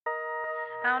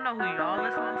I don't know who y'all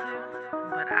listening to,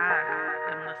 but I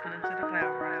am listening to the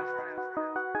Cloud Brothers.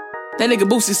 That nigga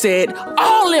Boosie said,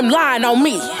 all them lying on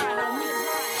me.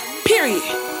 Period.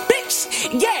 Bitch,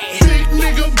 yeah. Big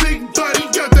nigga, big body,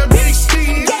 got that big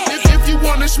steam. Yeah. If you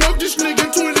wanna smoke this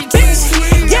nigga, 2020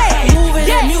 swing. Yeah. Moving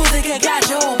that music, I got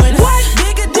you open. What?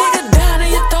 Digga down in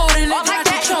your throat and it got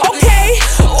you choking. Okay.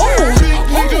 Big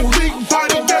nigga, big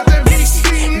body, got that big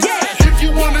steam. Yeah. If you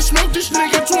wanna smoke this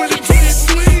nigga, 2020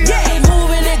 swing. Yeah.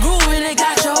 Moving it, grooving it,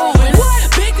 got you open.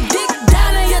 Big dick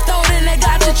down in your throat and it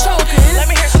got you choking. Let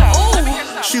me hear some.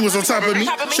 She was on top of me,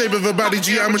 shape of her body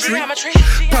geometry.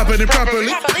 Popping it properly,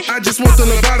 I just want the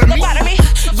lobotomy.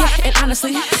 Yeah, and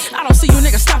honestly, I don't see you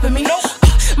niggas stopping me.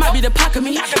 Might be the pocket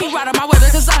me, he right on my weather,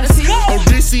 cause Odyssey.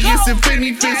 Odysseus,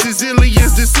 Infinity Fences,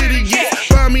 Ilias, the city gets.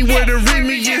 Find me where the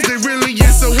Remy is, they really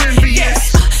is so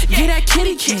envious. Get that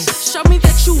kitty kiss, show me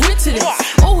that you went to this.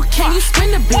 Oh, can you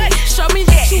spin a bit? Show me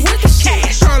that you with the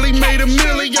shit. Charlie made $1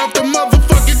 million off the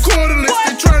motherfucking quarterless.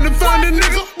 They trying to find a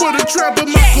nigga with a trap of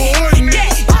my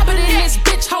coordinates. Pop it in this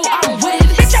bitch hole, I'm with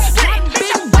it.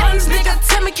 Big buns, nigga,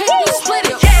 tell me, can you split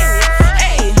it?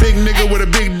 Big nigga with a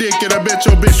big dick, and I bet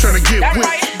your bitch tryna get whipped.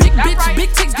 Big bitch,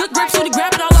 big tits, good grips, when you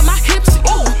grab it all on my hips.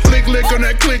 Ooh, Lick, lick on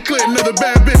that click, click, another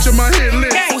bad bitch on my hit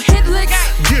list. hit licks,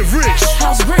 Get rich,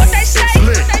 house bricks. it's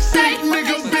lit. Big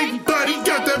nigga, big body,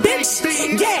 got that big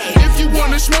steam. If you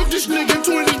wanna smoke this nigga,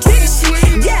 2020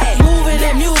 swing. Moving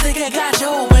that music, it got you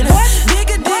open.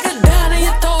 Digga down in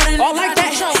your throat and it got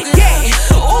you choking.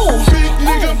 Ooh, Big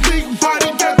nigga, big body,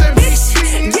 got that big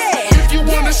steam. If you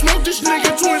wanna smoke this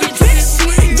nigga, 2020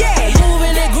 swing.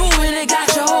 moving it, grooving it, got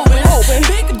you open.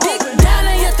 Big dick down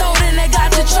in your throat and it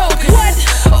got you choking.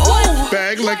 Ooh.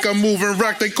 Bag like I'm moving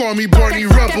rock, they call me Barney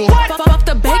Rubble. Fuck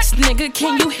the bass, nigga,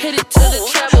 can you hit it to the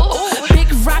treble? Big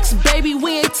rocks, baby,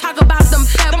 we ain't talk about them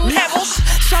pebbles.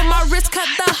 Show my wrist, cut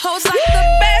the hoes like the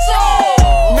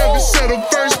bezel. Never settle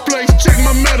first place, check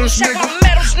my medals, nigga.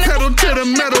 Pedal to the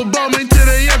metal, ballin' to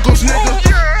the echoes, nigga.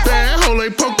 Bad hole,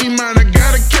 like Pokemon, I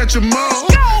gotta catch 'em all.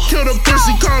 Kill the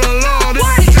pussy, call the law,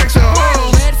 this is extra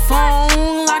hoes. Red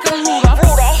phone like a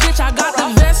Rudolph. Bitch, I got the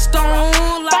vest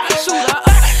on like a shooter.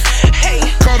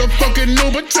 Call the fucking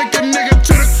Uber, take a nigga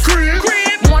to the crib.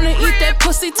 Wanna eat that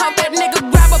pussy, talk that nigga,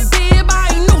 grab a bib. I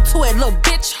ain't new to it, little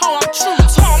bitch, ho, I'm true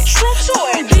to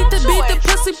it. Beat the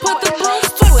pussy, put the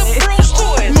bruise to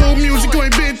it. Move music, you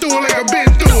ain't been through it like I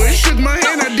been through it. Shook my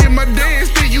hand, I did my dance,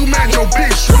 then you mad, your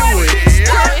bitch through it.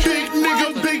 Big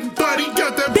nigga, big body,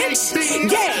 got that big steam.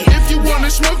 If you wanna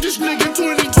smoke this nigga,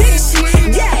 2020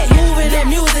 swing. Moving that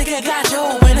music, it got you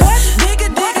open. Digga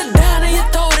down in your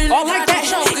throat and it got you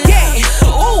choking.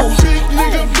 Ooh. Big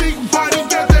nigga, big body,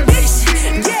 got that big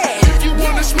steam. If you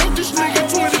wanna smoke this nigga,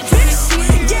 2020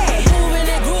 swing. Moving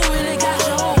it, grooving it, got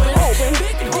you open.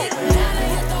 Big dick down in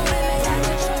your throat and it got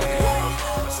you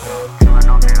choking.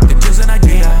 The juice an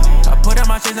idea. I put up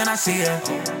my shit and I see it.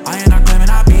 I ain't not claiming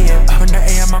I be it. From the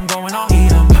AM, I'm going all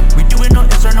EM. We doing no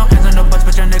ifs or no ands or no buts,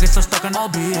 but your niggas still stuck on all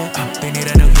be it. They need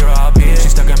a new hero, I'll be it. She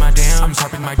stuck in my DM, I'm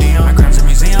sharping my DM. My crab's a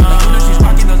museum. Like Luna, she's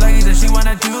rocking those leggings and she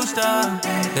wanna do stuff.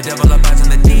 The devil abides in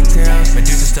the details.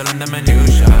 Medusa still in the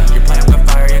minutia. You're playing with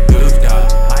fire, you goofed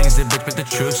up. I ain't the bitch, but the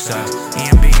truth sucks.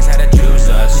 EMBs had to choose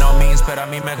us. No means, but I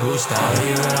mean me gusta.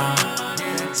 Leave it on.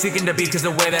 Seeking the beat cause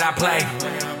the way that I play.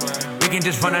 We can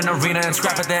just run an arena and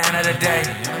scrap at the end of the day.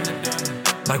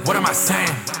 Like what am I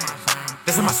saying?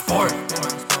 This is my sport.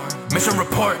 Mission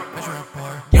report.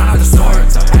 Y'all know the story.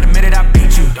 I admit it, I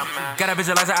beat you. Gotta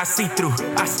visualize it, I see through.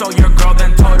 I stole your girl,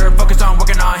 then told her. Focus on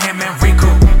working on him and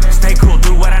recoup. Stay cool,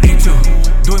 do what I need to.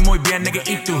 Doing muy bien, nigga,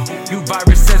 eat through. You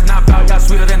viruses, not about y'all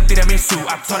sweeter than tiramisu.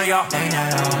 I told y'all, ain't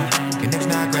at all. Your niggas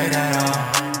not great at all.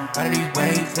 Why do these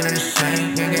waves feeling the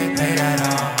same? You ain't getting paid at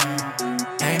all.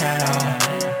 Ain't at all.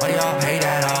 Why do y'all hate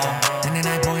at all?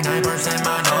 99.9%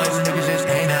 my noise, niggas just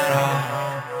ain't at all.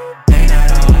 Ain't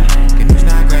at all. Your niggas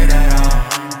not great at all.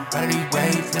 Why do these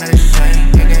waves feeling the same?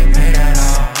 You ain't getting paid at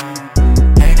all.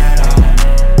 Ain't at all.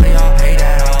 Why do y'all hate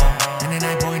at all?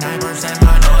 99.9%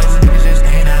 my noise, niggas just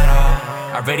ain't at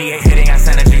all. I radiate hitting ass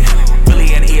energy.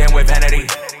 Billy and Ian with vanity.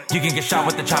 You can get shot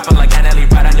with the chopper like Anneli.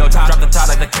 Right on your top, drop the top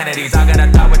like the Kennedys. I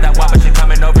gotta die with that whopper, she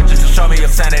coming over just to show me your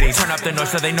sanity. Turn up the noise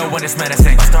so they know when it's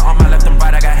menacing. Buster on my left and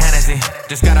right, I got Hennessy.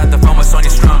 Just got out the phone with Sonya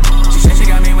Strong. She said she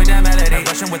got me with that melody.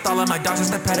 Rushing with all of my dogs,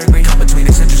 it's the pedigree. Come between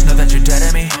us and just know that you're dead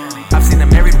at me. I've seen a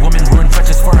married woman ruin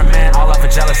friendships for a man, all off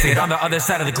of jealousy. On the other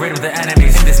side of the grid with the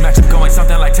enemies. In this matchup going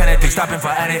something like 10-3, stopping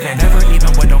for anything. Never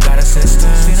even when don't got assistance.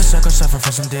 Seen a circle suffer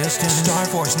for some distance. Star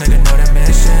Force, nigga, know the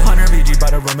mission. 100 BG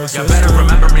by the run the system. You better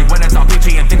remember me when it's all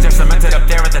PG and things are cemented up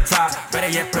there at the top.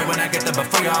 Better yet pray when I get there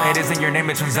before y'all. It isn't your name,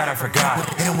 it turns out I forgot.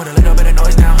 Hit him with a little bit of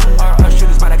noise now. Our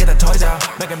shooters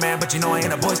like a man, but you know I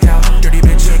ain't a Boy Scout. Dirty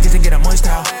bitch, yeah, kiss and get a moist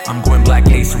towel. I'm going black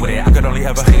ace with it. I could only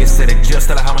ever stay acidic. Just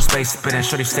till I have my space spinning.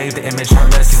 Shorty save the image,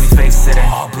 heartless, cause we face sitting.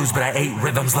 All blues, but I ate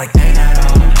rhythms like ain't at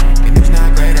all. Your bitch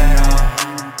not great at all.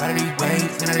 Out of these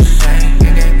ways, and it's a shame,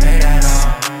 you get paid at all.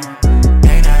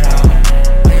 Ain't at all.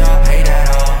 They all paid at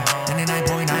all.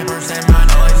 99.9% my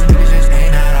noise, niggas just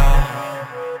ain't at all.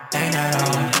 Ain't at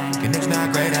all. Your bitch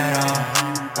not great at all.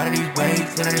 Out of these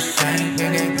ways, and it's a shame, you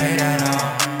get paid at all.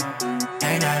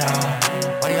 Ain't at all.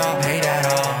 Why do y'all pay that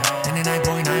all?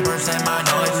 99.9% my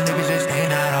noise, niggas just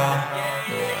ain't at all.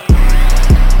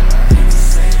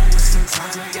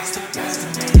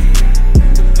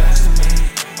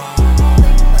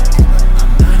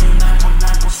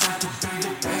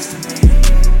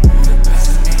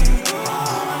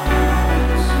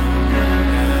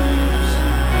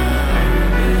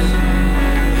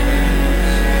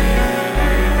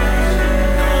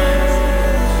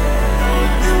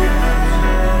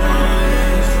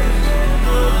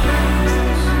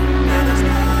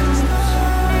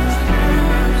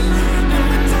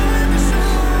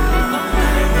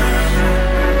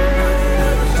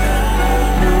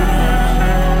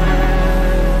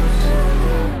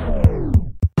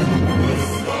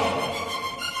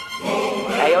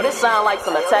 Sound like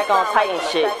some Attack on Titan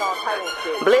shit.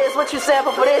 Blizz, what you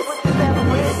sample for this?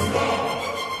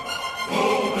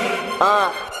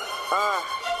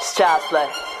 It's child's play.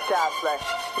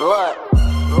 Look.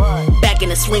 Back in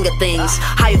the swing of things.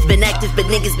 I've been active, but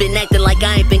niggas been acting like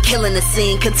I ain't been killing the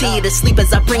scene. Continue to sleep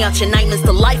as I bring out your nightmares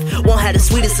to life. Won't have the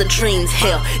sweetest of dreams.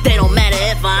 Hell, they don't matter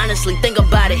if I honestly think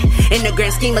about it in the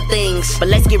grand scheme of things. But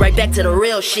let's get right back to the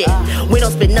real shit. We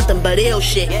don't spit nothing but ill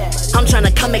shit. I'm trying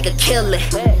to come make a kill it.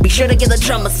 Be sure to get the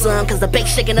drummer some, cause the bass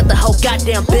shaking up the whole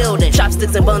goddamn building.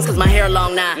 Chopsticks and buns cause my hair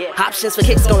long now. Options for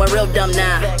kicks going real dumb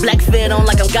now. Black fit on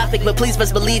like I'm gothic, but please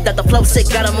best believe that the flow sick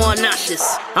got them more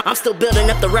nauseous. I'm still building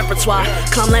up the repertoire.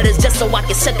 Come letters just so I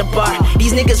can set the bar.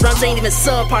 These niggas rhymes ain't even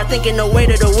subpar. Thinking the way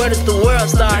to the world is the world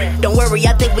star. Don't worry,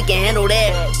 I think we can handle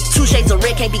that. 2 shades of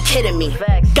red, can't be kidding me.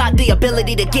 Got the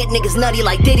ability to get niggas nutty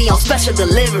like Diddy on special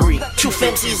delivery. Truth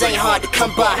MCs ain't hard to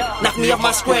come by. Knock me off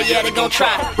my square, yeah, they gon'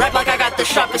 try. Rap like I got the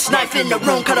sharpest knife in the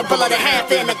room. Cut a bullet in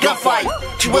half in a gunfight.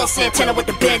 Jewel Santana with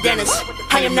the bandanas.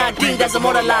 I am not deemed as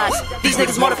immortalized. These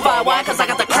niggas mortified, why? Cause I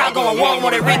got the crowd going warm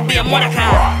when they Rick B and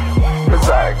Mordecai.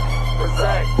 Berserk.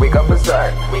 Wake up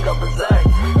berserk. Berserk. Wake up berserk.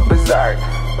 Berserk.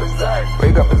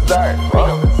 Wake up berserk.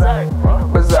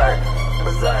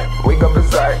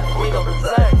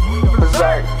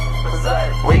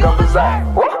 Berserk. Wake up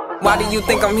berserk. Why do you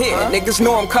think I'm here? Niggas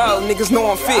know I'm cold, niggas know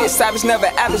I'm fierce. Savage never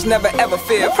average, never ever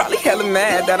fear. Probably hella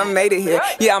mad that I made it here.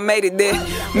 Yeah, I made it there.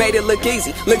 Made it look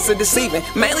easy, looks so deceiving.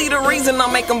 Mainly the reason I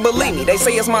make them believe me. They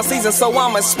say it's my season, so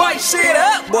I'ma spice shit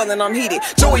up. Boiling, I'm heated.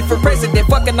 Joey for president,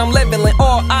 fucking I'm leveling.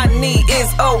 All I need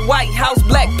is a White House,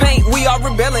 black paint. We are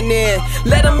rebelling in.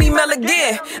 Let them email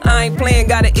again. I ain't playing,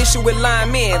 got an issue with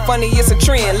lying men. Funny, it's a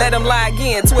trend. Let them lie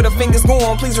again. Twitter fingers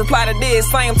going, please reply to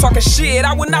this. I am talking shit.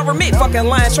 I would not remit. Fucking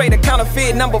lying, trade a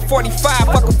counterfeit. Number 45,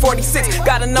 fucking 46.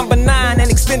 Got a number 9, an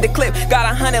extended clip. Got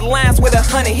 100 lines with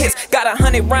 100 hits. Got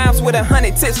 100 rhymes with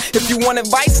 100 tips. If you want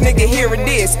advice, nigga, here it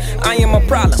is. I am a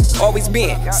problem, always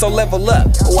been. So level up,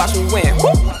 watch me win.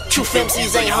 Woo! Truth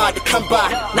MCs ain't hard to come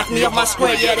by. Knock me off my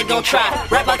square, yeah, they gon' try.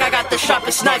 Rap like I got the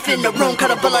sharpest knife in the room.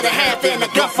 Cut a bullet in half in a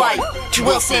gunfight.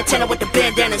 Jewel Santana with the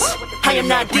bandanas. I am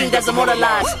not deemed as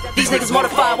immortalized. These niggas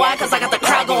mortified, why? Cause I got the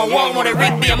crowd going warm when they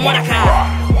Rick B and Mordecai.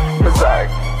 Berserk.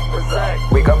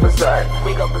 Wake up berserk. Berserk.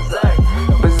 Wake up berserk.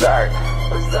 Berserk.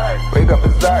 Wake up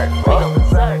berserk.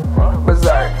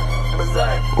 Berserk.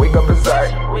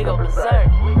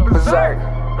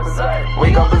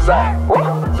 Wake up berserk.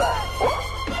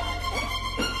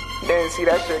 Didn't see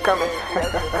that shit coming.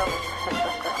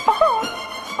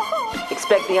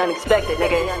 Expect the unexpected,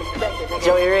 nigga.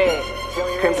 Joey Red,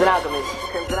 Crimson Alchemist.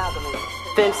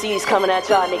 FemC's coming at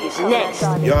y'all niggas next.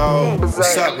 Yo,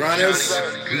 what's up, runners?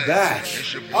 We back.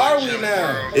 Are we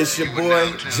now? It's your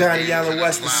boy, Johnny Allen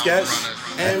West, the sketch,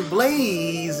 and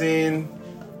Blazing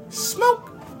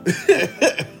Smoke.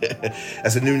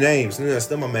 That's a new name. That's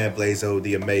still my man Blazo,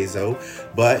 the Amazo.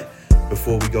 But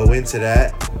before we go into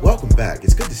that, welcome back.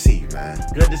 It's good to see you, man.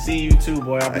 Good to see you too,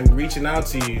 boy. I've been reaching out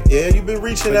to you. Yeah, you've been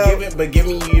reaching out. But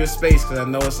giving you your space, because I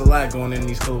know it's a lot going in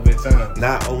these COVID times.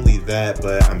 Not only that,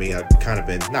 but I mean, I've kind of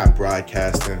been not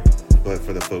broadcasting, but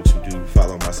for the folks who do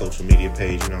follow my social media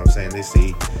page, you know what I'm saying? They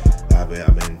see I've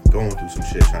been going through some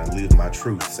shit, trying to live my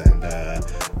truths. And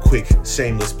quick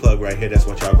shameless plug right here. That's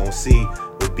what y'all gonna see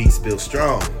with Beats Built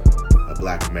Strong. A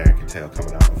Black American Tale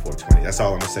coming out on 420. That's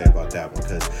all I'm gonna say about that one,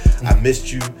 because I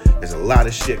missed you. There's a lot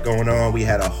of shit going on. We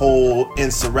had a whole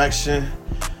insurrection.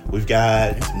 We've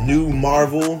got new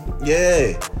Marvel.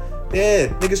 Yeah.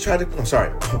 Niggas tried to, I'm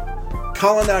sorry.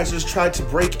 Colonizers tried to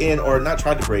break in, or not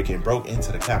tried to break in, broke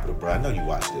into the Capitol, bro. I know you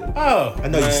watched it. Oh, I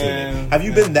know you've seen it. Have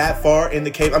you been that far in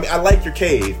the cave? I mean, I like your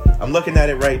cave. I'm looking at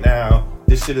it right now.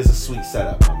 This shit is a sweet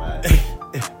setup, my man.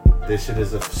 This shit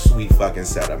is a sweet fucking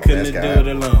setup. Couldn't do it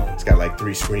alone. It's got like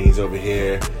 3 screens over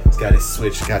here. It's got its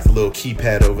switch. It's got the little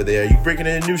keypad over there. You breaking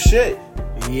in new shit.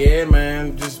 Yeah,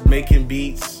 man. Just making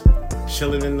beats,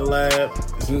 chilling in the lab.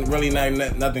 There's really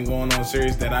nothing going on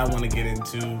serious that I want to get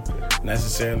into,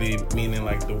 necessarily meaning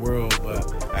like the world,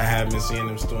 but I have been seeing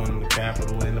them storm the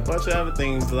Capitol and a bunch of other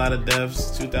things. A lot of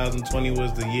deaths. 2020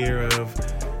 was the year of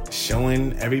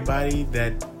showing everybody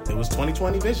that it was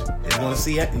 2020 vision. You want to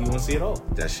see it? You want to see it all?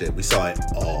 That shit, we saw it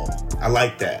all. I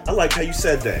like that. I like how you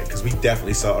said that, because we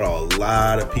definitely saw it all. A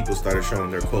lot of people started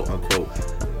showing their quote unquote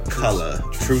color,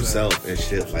 true self, and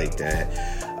shit like that.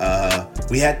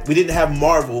 We didn't have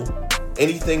Marvel,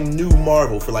 anything new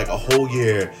Marvel for like a whole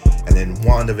year, and then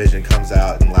WandaVision comes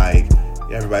out and like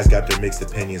everybody's got their mixed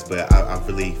opinions, but I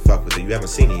really fuck with it. You haven't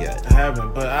seen it yet? I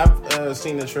haven't, but I've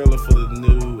seen the trailer for the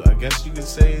new, I guess you could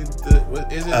say,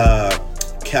 what is it?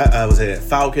 Was it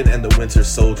Falcon and the Winter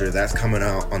Soldier? That's coming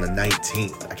out on the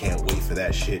 19th. I can't wait for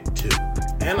that shit too.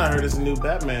 And I heard it's a new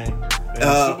Batman.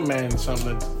 Superman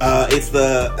something. It's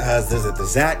the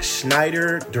Zack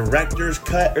Snyder director's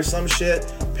cut or some shit.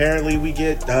 Apparently we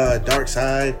get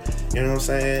Darkseid, you know what I'm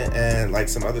saying, and like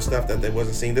some other stuff that they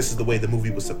wasn't seeing. This is the way the movie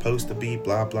was supposed to be,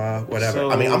 blah blah, whatever.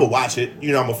 So, I mean, I'm gonna watch it.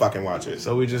 You know, I'm gonna fucking watch it.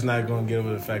 So we're just not gonna get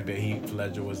over the fact that Heath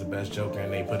Ledger was the best Joker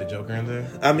and they put a Joker in there?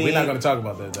 I mean, we're not gonna talk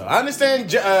about that though. I understand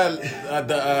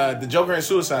the Joker in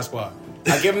Suicide Squad.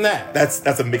 I give him that.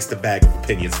 That's a mixed bag of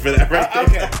opinions for that, right?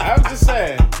 Okay, I was just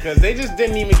saying, because they just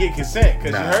didn't even get consent,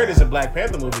 because you heard it's a Black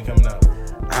Panther movie coming out.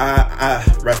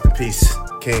 Rest in peace,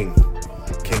 King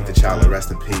T'Challa, rest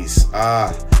in peace.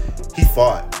 He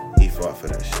fought for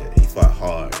that shit. He fought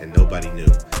hard, and nobody knew.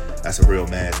 That's a real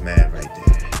man's man right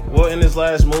there. Well, in his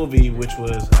last movie, which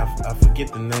was, I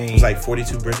forget the name. It was like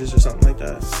 42 Bridges or something like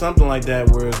that? Something like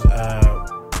that, where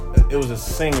it was a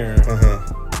singer.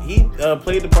 He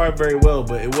played the part very well,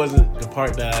 but it wasn't the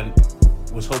part that I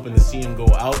was hoping to see him go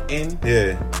out in.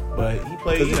 Yeah. But he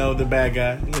played, the bad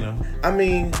guy, I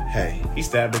mean, hey. He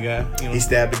stabbed the guy. He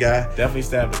stabbed the guy? Definitely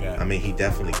stabbed the guy. I mean, he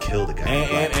definitely killed the guy.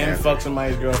 And fucked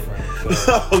somebody's girlfriend.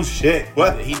 So oh, shit.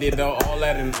 What? He did all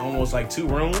that in almost like 2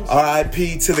 rooms.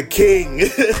 R.I.P. to the king.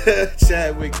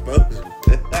 Chadwick Boseman.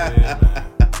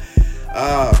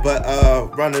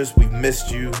 But runners, we've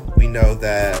missed you. We know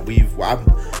that I've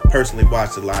personally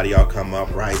watched a lot of y'all come up.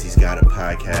 Risey's got a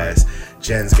podcast.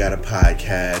 Jen's got a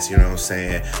podcast. You know what I'm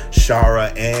saying?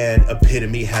 Shara and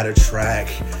Epitome had a track.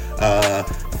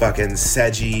 Fucking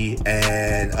Seji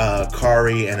and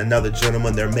Kari and another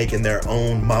gentleman, they're making their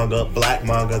own manga, black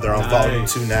manga. They're on volume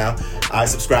 2 now. I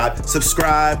subscribe.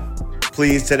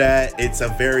 Please to that. It's a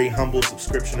very humble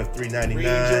subscription of $3.99.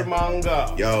 Read your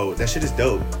manga. Yo, that shit is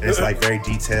dope. And it's like very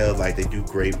detailed. Like they do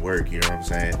great work. You know what I'm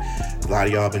saying? A lot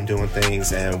of y'all been doing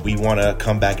things, and we want to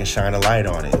come back and shine a light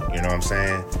on it. You know what I'm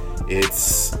saying?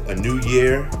 It's a new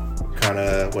year. Kind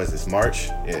of, what is this, March?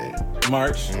 Yeah.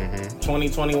 March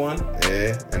 2021.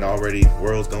 Yeah, and already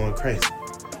world's going crazy.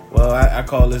 Well, I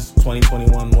call this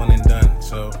 2021 one and done.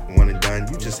 So one and done.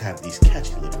 You just have these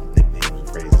catchy little nicknames and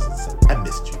phrases and stuff. I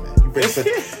missed you, man.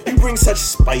 You bring such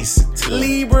spice to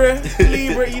Libra, this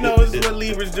is what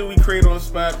Libras do. We create on the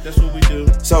spot. That's what we do.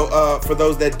 So, for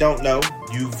those that don't know,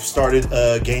 you've started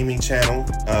a gaming channel.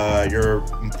 You're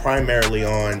primarily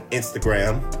on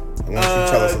Instagram. Why don't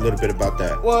you tell us a little bit about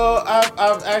that? Well,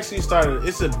 I've actually started.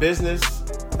 It's a business,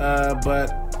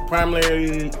 but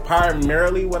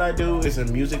primarily what I do is a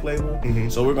music label.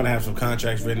 So we're gonna have some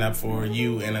contracts written up for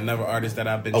you and another artist that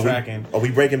I've been tracking. Are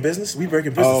we breaking business? We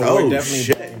breaking business. We're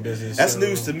definitely breaking business. That's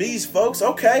news to me, folks.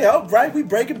 Okay, all right, we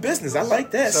breaking business. I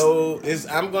like that. So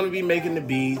I'm gonna be making the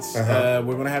beats. We're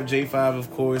gonna have J5,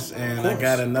 of course, and I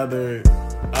got another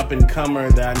up and comer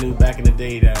that I knew back in the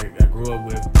day that I grew up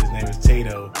with. His name is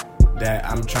Tato. That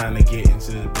I'm trying to get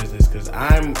into the business because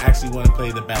I'm actually want to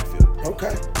play the backfield.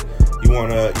 Okay. You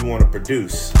wanna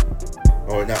produce,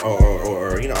 or not,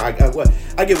 or I get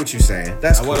what you're saying.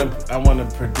 That's cool. I wanna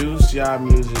produce y'all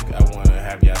music. I wanna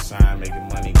have y'all sign, making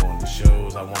money, going to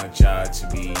shows. I want y'all to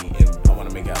be. I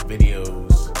wanna make y'all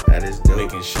videos. That is dope.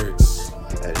 Making shirts.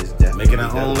 That is definitely making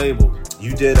our own label.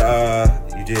 You did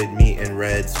me and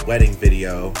Red's wedding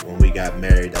video when we got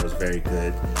married. That was very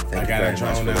good. I got a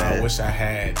drone now. I wish I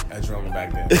had a drone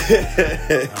back then.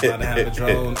 I'm about to have a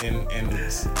drone and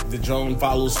the drone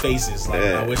follows faces. Like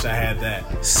I wish I had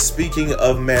that. Speaking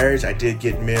of marriage, I did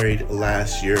get married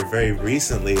last year. Very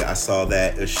recently, I saw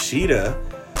that Ishida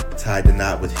tied the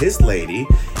knot with his lady,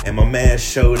 and my man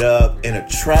showed up in a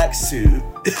tracksuit,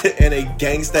 in a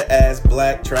gangsta ass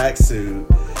black tracksuit,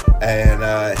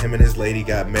 and him and his lady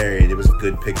got married. It was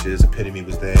good pictures. Epitome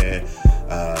was there.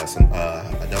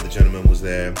 Another gentleman was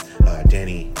there. I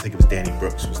think it was Danny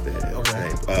Brooks was there.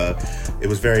 Okay. It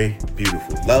was very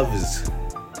beautiful. Love is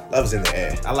in the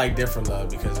air. I like different love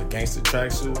because a gangster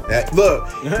tracksuit. Look,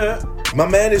 my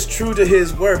man is true to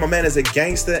his word. My man is a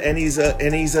gangster and he's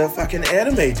a fucking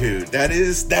anime dude. That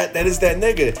is that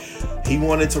nigga. He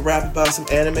wanted to rap about some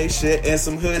anime shit and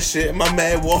some hood shit, and my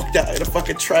man walked out in a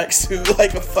fucking tracksuit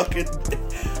like a fucking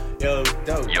yo,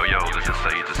 dope. Yo, this is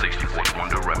Sage, the 64th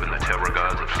Wonder, repping the terror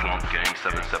guys of Slump Gang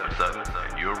 777,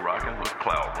 and you're rocking with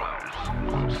Cloud Runners.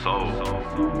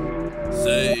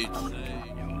 Sage,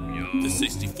 the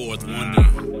 64th Wonder,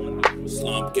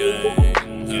 Slump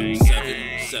Gang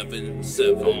 777.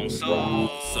 So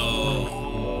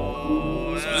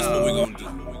this is what we're gonna do.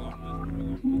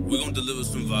 We're gonna deliver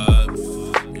some vibes.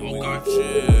 And we gonna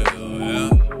chill, yeah?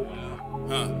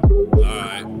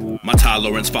 Alright. My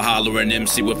tolerance for hollering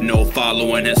MC with no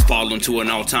following has fallen to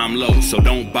an all-time low. So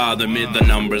don't bother me, the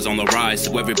numbers on the rise.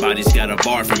 So everybody's got a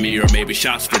bar for me or maybe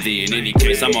shots for thee. In any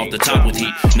case, I'm off the top with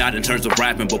heat. Not in terms of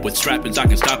rapping, but with strappings I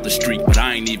can stop the streak. But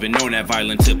I ain't even known that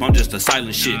violent tip, I'm just a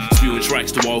silent shit. Spewing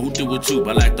tracks to all who do it too,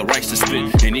 but lack the rights to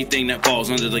spit. Anything that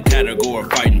falls under the category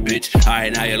of fighting, bitch. I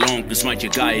and I alone can smite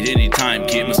your guy at any time,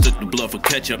 kid. Mistook the blood for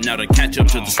ketchup, now to catch up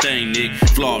to the stain, nigga.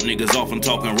 Flawed niggas often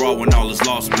talking raw when all is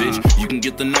lost, bitch. You can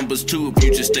get the numbers too if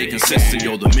you just stay consistent.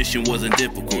 Yo, the mission wasn't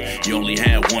difficult. You only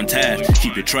had one task.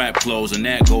 Keep your trap closed, and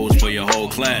that goes for your whole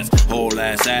class. Whole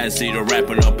ass ass seater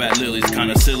wrapping up at Lily's.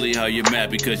 Kinda silly how you mad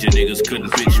because your niggas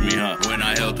couldn't pitch me, huh? When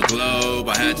I held the globe,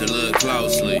 I had to look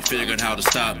closely. Figured how to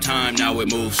stop time, now it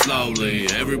moves slowly.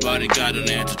 Everybody got an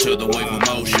answer to the wave of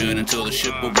motion. Until the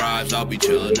ship arrives, I'll be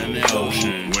chilling in the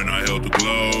ocean. When I held the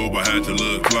globe, I had to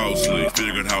look closely.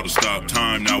 Figured how to stop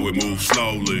time, now it moves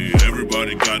slowly.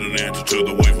 Everybody got an answer to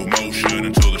the wave of motion.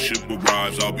 Until the ship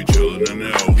arrives, I'll be chilling in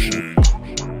the ocean.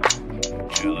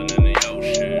 Chilling in the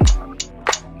ocean.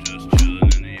 Just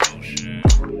chilling in the ocean.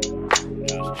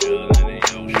 Just chilling in the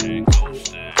ocean.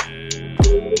 Coasting.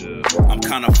 I'm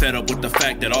kinda fed up with the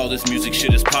fact that all this music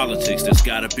shit is politics. There's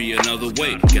gotta be another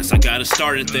way. Guess I gotta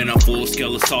start it then. A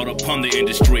full-scale assault upon the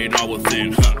industry and all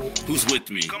within. Who's with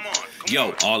me? Come on.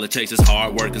 Yo, all it takes is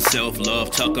hard work and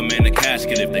self-love. Tuck them in the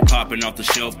casket if they popping off the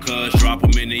shelf, cuz drop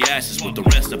them in the ashes with the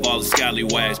rest of all the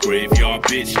scallywags. Graveyard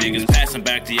bitch niggas passing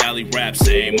back the alley rap.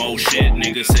 Same old shit,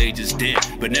 niggas Sage is dead,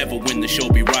 but never when the show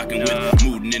be rocking with.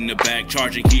 Mootin' in the back,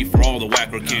 charging heat for all the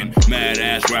whacker kin. Mad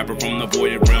ass rapper from the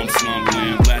voided realm, slump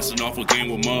land. Blasting off again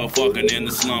with motherfucking in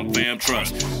the slump fam.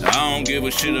 Trust, I don't give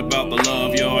a shit about the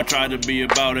love, yo. I tried to be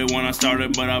about it when I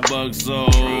started, but I bugged, so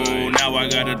now I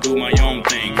gotta do my own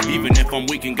thing. Even if I'm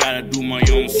weak and gotta do my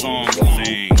own songs and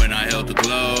thing. When I held the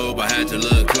globe, I had to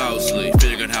look closely.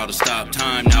 Figured how to stop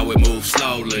time, now it moves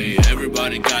slowly.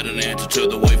 Everybody got an answer to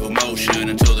the wave of motion.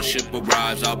 Until the ship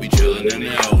arrives, I'll be chilling in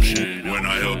the ocean. When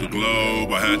I held the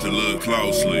globe, I had to look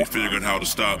closely. Figured how to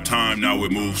stop time, now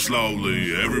it moves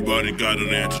slowly. Everybody got an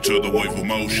answer to the wave of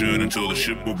motion. Until the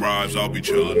ship arrives, I'll be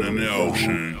chilling in the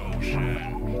ocean.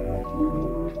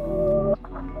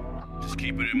 Just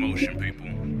keep it in motion, people.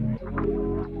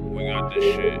 We got this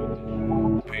shit.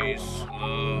 Peace,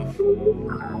 love,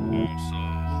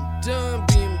 done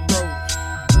being broke.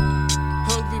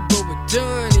 Hungry, but we're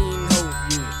done eating hope,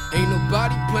 yeah. Ain't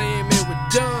nobody playing, man, we're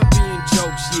done being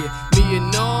jokes, yeah. Me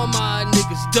and all my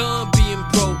niggas done being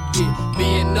broke, yeah.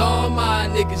 Me and all my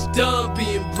niggas done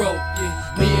being broke,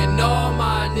 yeah. Me and all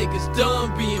my niggas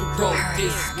done being broke,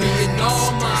 yeah. Me and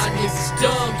all my niggas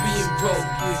done being broke,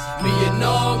 yeah. Me and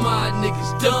all my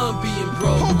niggas done being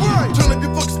broke, yeah. Alright, turn up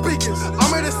your fucking speakers. I'm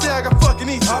ready to say I got fucking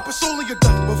eat. I pursue your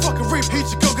duck, but fucking repeat.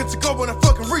 You go get to go when I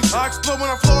fucking reach. I explode when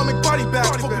I flow, I make body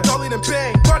bags. Fucking dolly and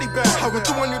bang, body bag. I went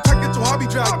through on your tech into hobby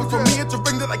drag. But for me, it's a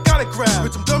ring that I gotta grab.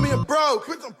 Bitch, I'm dummy and broke.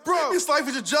 This life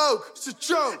is a joke. It's a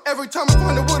joke. Every time I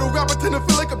find a little rap, I tend to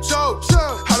feel like I'm choked.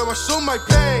 How do I show my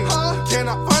pain?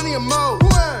 Cannot find the emote.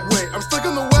 Wait, I'm stuck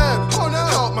on the web. Oh no.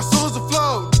 Help, my soul is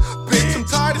afloat. Bitch, I'm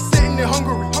tired of sitting there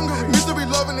hungry. Misery,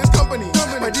 loving this company.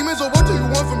 My demons are what do you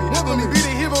want from me? Let me be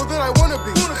the hero that I wanna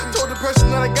be. Told the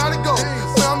person that I gotta go.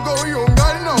 Where I'm going, you don't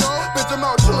gotta know. Bitch, I'm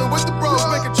out chilling with the bros,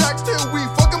 making tracks till we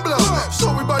fucking blow. So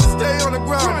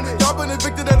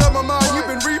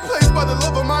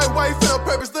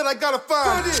gotta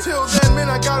find. Till then, man,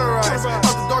 I gotta rise. Out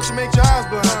the dark to make your eyes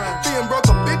blind. Being broke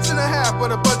a bitch and a half,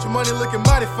 but a bunch of money looking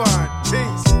mighty fine.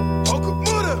 Peace.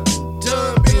 Okamuda.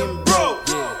 Done being broke.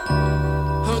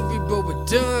 Yeah. Hungry, but we're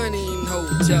done eating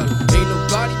hotel. Ain't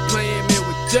nobody playing, man,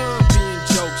 we're done being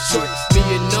jokes. Yeah. Me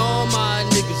and all my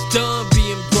niggas done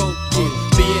being broke. Yeah.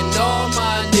 Me and all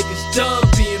my niggas done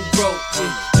being broke. Yeah.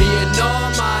 Me and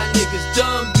all my niggas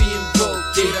done being broke.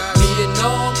 Yeah. Me and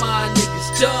all my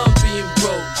niggas done being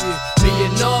broke. Yeah. Me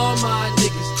and all my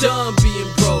niggas done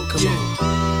being broke. Come on.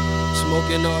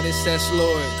 Smoking all this, that's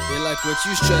Lord. They like what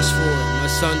you stress for.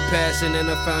 My son passing and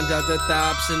I found out that the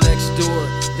ops are next door.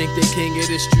 Think they king of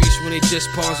the streets when they just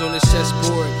pawns on the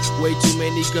chessboard. Way too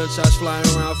many gunshots flying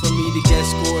around for me to get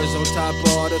scores. On top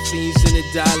of all the fiends in the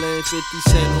dollar and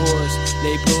 50-cent whores.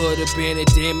 Neighborhood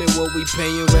abandoned, damn it, what we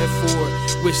paying rent for?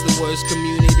 Wish the worst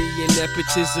community and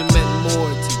nepotism meant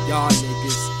more to y'all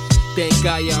niggas. Thank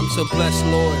God, yeah, I'm so blessed,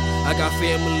 Lord. I got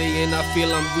family and I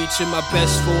feel I'm reaching my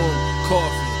best form.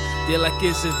 Coughing. They're like,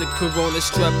 is it the corona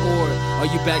strep or are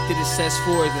you back to the cess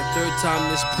for the third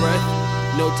time this breath?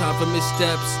 No time for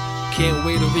missteps. Can't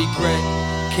wait to regret.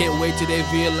 Can't wait till they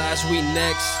realize we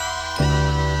next.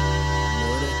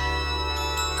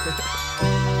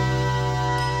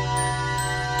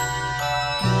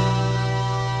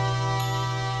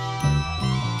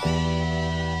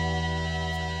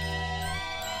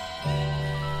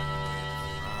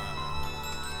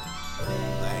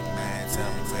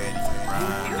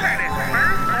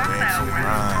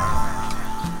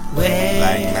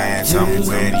 Black man, tell me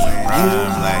where do you run?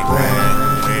 Black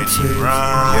man, where do you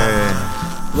run? Yeah.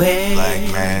 Black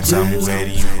man, tell me where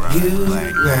do you run?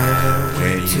 Black man,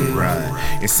 where do you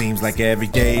run? It seems like every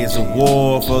day is a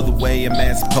war for the way a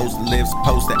man's supposed to live,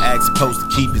 supposed to act, supposed to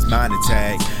keep his mind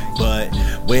intact. But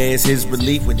where's his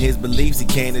relief when his beliefs he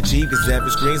can't achieve? Cause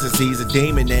every screen says he's a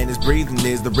demon and his breathing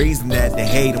is the reason that they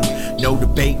hate him. No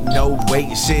debate, no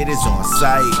waiting, shit is on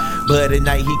sight. But at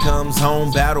night he comes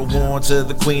home, battle worn to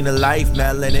the queen of life,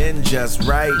 melanin just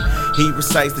right. He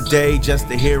recites the day just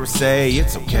to hear her say,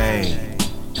 it's okay.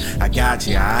 I got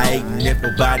you, aight, and if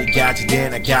nobody got you,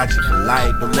 then I got you for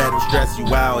life. Don't let him stress you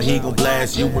out, he gon'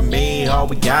 blast you and me. All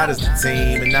we got is the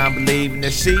team, and I'm believing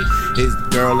that she is the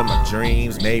girl of my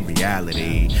dreams made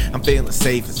reality. I'm feeling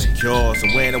safe and secure, so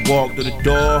when I walk through the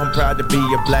door, I'm proud to be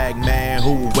a black man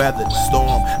who will weather the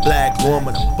storm. Black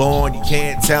woman, I'm born, you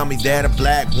can't tell me that a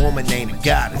black woman ain't a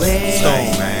goddess.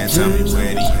 Stone man, tell me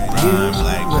where do you run?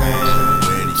 Black man,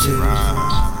 where do you run?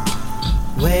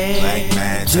 Black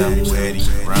man, tell me where do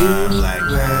you run? Black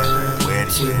man, where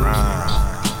do you run?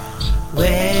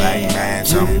 Black man,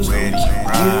 tell me where do you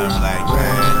run? Black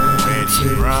man, where do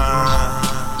you run?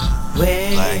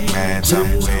 Black man, tell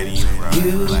me where do you run?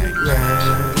 Black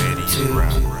man, where do you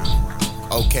run?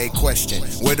 Okay, question.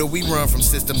 Where do we run from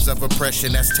systems of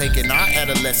oppression that's taking our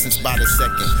adolescence by the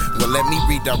second? Well, let me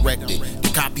redirect it. The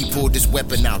copy pulled this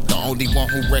weapon out, the only one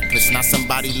who reckless, not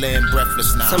somebody laying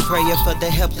breathless now. Some prayer for the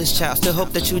helpless child, still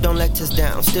hope that you don't let us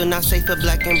down. Still not safe for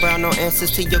black and brown, no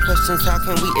answers to your questions. How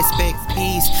can we expect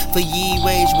peace? For ye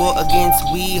wage war against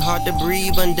we, hard to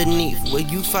breathe underneath. Will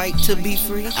you fight to be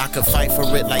free? I could fight for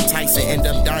it like Tyson, end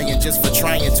up dying just for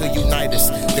trying to unite us.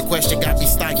 The question got me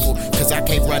stifled, cause I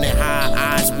can't run it high.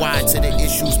 Eyes wide to the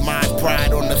issues, my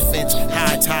pride on the fence,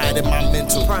 high tide in my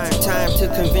mental. Prime time to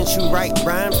convince you right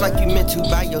rhymes like you meant to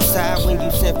by your side. When you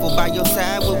sinful by your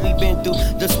side, what we been through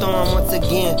the storm once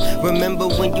again. Remember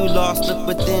when you lost, look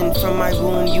within, from my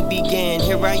wound you began.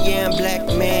 Here I am, black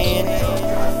man.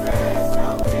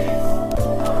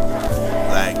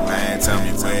 Black man, tell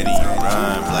me where do you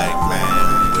run? Black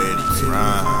man, where do you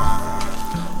run?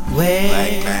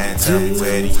 Black man, tell me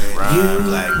where do you run?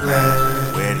 Black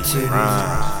man, where do you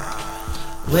run?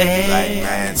 Black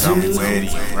man, tell me where do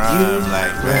you run?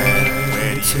 Black man,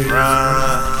 where do you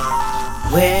run?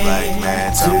 Black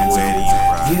man, tell me where do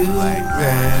you run? Black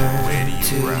man, where do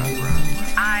you run?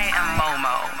 I am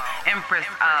Momo, Empress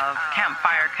of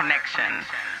Campfire Connection,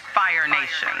 Fire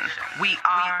Nation. We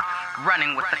are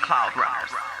running with the Cloud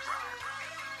Runners.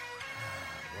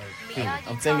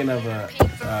 I'm thinking of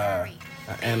an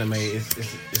anime.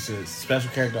 It's a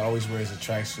special character always wears a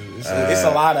tracksuit. It's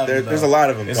a lot of them. There's a lot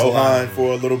of them. It's Gohan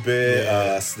for a little bit.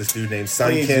 Yeah. This dude named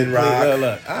Sunken Rock.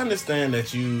 Look, I understand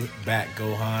that you back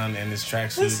Gohan and his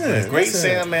tracksuit. Listen, Great listen.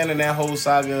 Sandman and that whole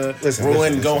saga Listen,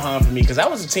 ruined listen. Gohan for me because I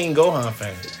was a Teen Gohan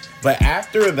fan. But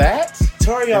after that,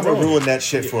 Toriyama ruined that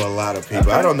shit for a lot of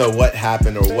people. I don't know what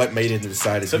happened or what made him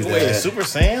decide to do Took away that. the Super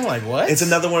Saiyan? Like, what? It's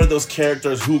another one of those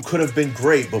characters who could have been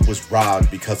great but was robbed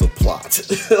because of plot.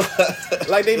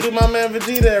 Like they do my man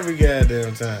Vegeta every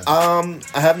goddamn time.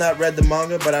 I have not read the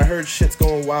manga, but I heard shit's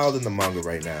going wild in the manga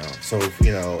right now. So,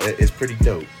 you know, it's pretty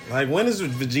dope. Like, when is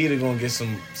Vegeta gonna get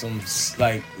some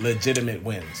like legitimate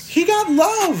wins? He got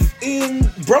love in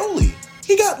Broly.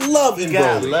 He got love in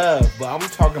Broly. Love, but I'm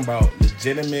talking about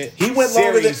legitimate. He went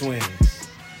series wins.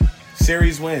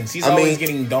 Series wins. He's always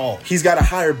getting dogged. He's got a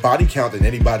higher body count than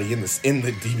anybody in the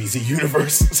DBZ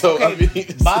universe. So okay, I mean,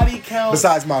 body count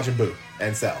besides Majin Buu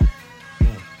and Cell.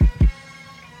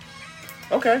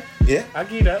 Okay. Yeah. I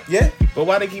get that. Yeah. But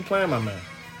why they keep playing my man?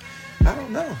 I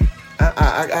don't know.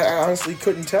 I honestly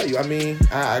couldn't tell you. I mean,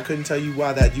 I couldn't tell you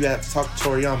why that. You have to talk to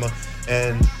Toriyama,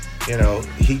 and you know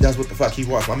he does what the fuck he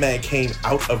wants. My man came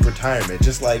out of retirement,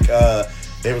 just like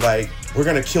they were like, we're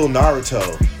gonna kill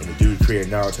Naruto, and the dude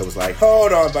created Naruto was like,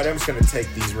 hold on, buddy, I'm just gonna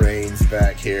take these reins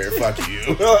back here. Fuck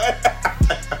you.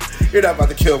 You're not about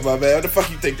to kill my man. What the fuck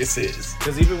you think this is?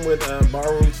 Because even with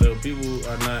Boruto, people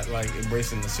are not like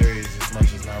embracing the series as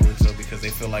much as Naruto because they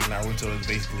feel like Naruto is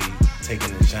basically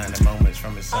taking the shining moments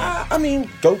from his son. I mean,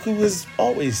 Goku is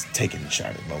always taking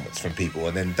shining moments from people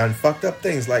and then done fucked up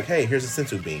things like, hey, here's a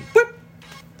sensu bean. Whip.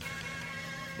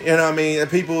 You know what I mean? And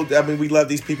people, I mean, we love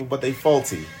these people, but they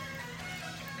faulty.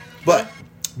 But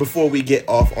before we get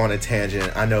off on a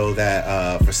tangent, I know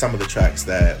that for some of the tracks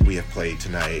that we have played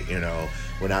tonight, you know,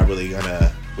 we're not really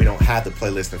we don't have the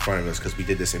playlist in front of us because we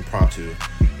did this impromptu.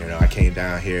 You know, I came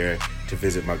down here to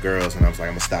visit my girls and I was like,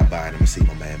 I'm going to stop by and I'm going to see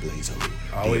my man Blaze.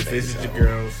 Always visit your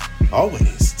girls.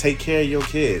 Always. Take care of your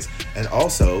kids. And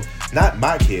also, not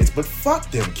my kids, but fuck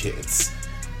them kids.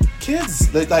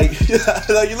 Kids, like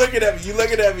you're looking at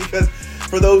me because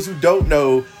for those who don't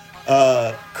know,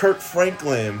 Kirk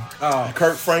Franklin's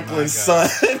son.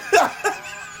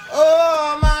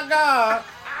 Oh my God.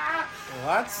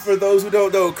 What? For those who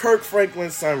don't know, Kirk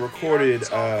Franklin's son recorded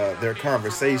their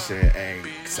conversation and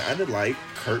sounded like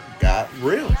Kirk got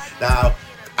real. Now,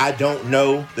 I don't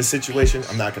know the situation.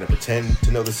 I'm not going to pretend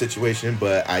to know the situation,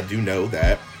 but I do know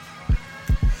that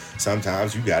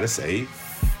sometimes you got to say,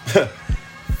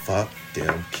 fuck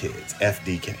them kids.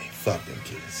 FDK. Fuck them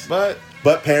kids. But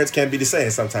parents can be the same.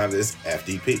 Sometimes it's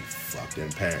FDP. Fuck them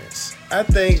parents. I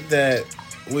think that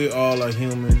we all are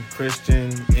human,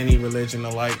 Christian, any religion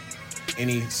alike,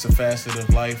 any facet of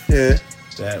life. Yeah.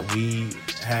 That we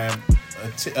have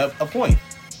a point.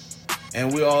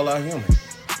 And we all are human.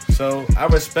 So I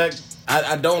respect,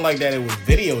 I don't like that it was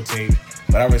videotaped,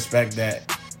 but I respect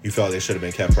that. You felt it should have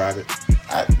been kept private?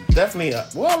 I definitely, a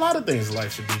lot of things in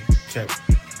life should be kept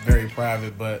very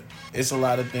private, but it's a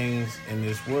lot of things in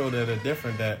this world that are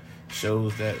different that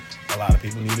shows that a lot of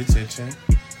people need attention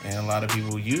and a lot of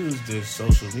people use this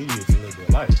social media to live their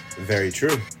life. Very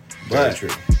true. Very true.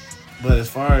 But as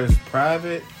far as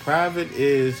private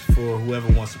is for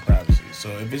whoever wants the privacy. So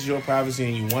if it's your privacy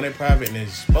and you want it private and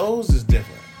exposed, it's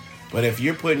different. But if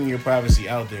you're putting your privacy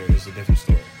out there, it's a different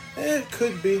story. It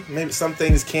could be. Maybe some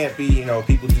things can't be, you know,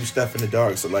 people do stuff in the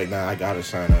dark. So, like, I gotta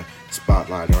shine a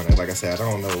spotlight on it. Like I said, I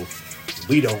don't know.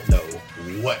 We don't know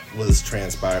what was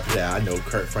transpired. Yeah, I know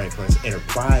Kirk Franklin's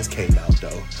Enterprise came out,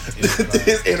 though.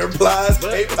 His Enterprise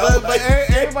came out. But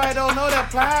everybody don't know that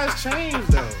Plies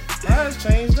changed, though. Plies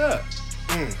changed up.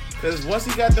 Because once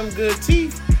he got them good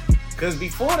teeth, because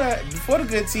before the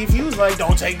good teeth, he was like,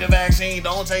 don't take the vaccine.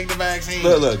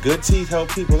 Look, good teeth help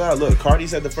people out. Look, Cardi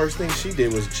said the first thing she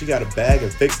did was she got a bag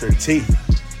and fixed her teeth.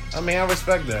 I mean, I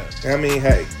respect that. I mean,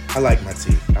 hey, I like my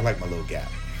teeth. I like my little gap.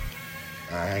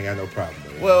 I ain't got no problem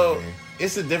with it. Well,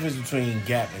 it's a difference between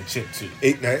gap and chip tooth.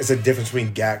 It's a difference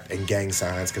between gap and gang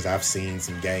signs, because I've seen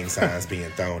some gang signs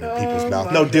being thrown in people's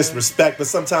mouth. No disrespect, but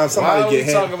sometimes somebody get handed. Why are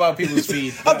we talking about people's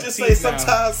feet? I'm just saying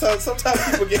sometimes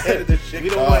people get handed this shit. We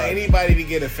don't want anybody to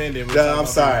get offended. I'm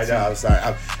sorry.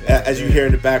 As you hear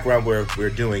in the background, we're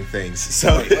doing things.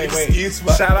 So excuse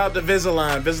me. Shout out to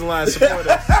Visalign. Visalign support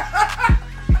us.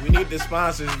 We need the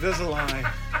sponsors. Visalign.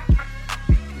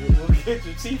 We'll get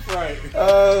your teeth right.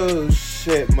 Oh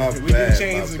shit, my bad. We can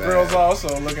change the girls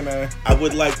also looking at. I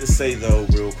would like to say though,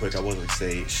 real quick, I would like to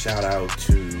say shout out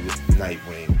to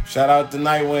Nightwing. Shout out to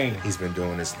Nightwing. He's been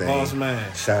doing his thing. Boss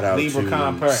man. Shout out Libra to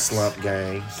Complex. Slump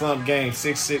Gang.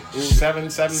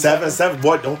 777.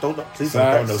 Boy, don't. Please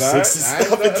don't no 6.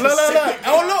 Look.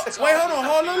 Oh look. Wait, hold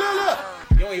on. Look.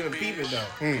 You don't even peep it though.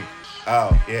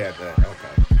 Oh yeah.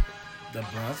 Okay. The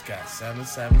Bronx got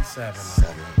 777.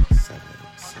 777.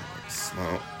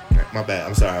 Oh, okay. My bad.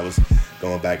 I'm sorry. I was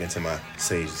going back into my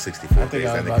Sage 64. I think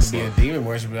I was about to be a demon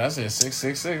worshiper. I said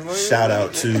 666. Shout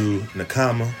out to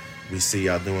Nakama, We see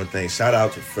y'all doing things. Shout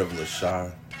out to Frivolous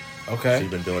Shar. Okay. She's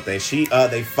been doing things.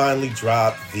 They finally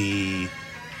dropped the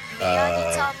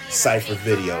Cypher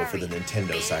video for the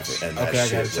Nintendo Cypher, and that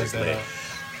shit was lit.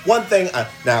 One thing,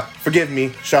 now forgive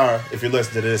me, Shar, if you're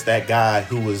listening to this, that guy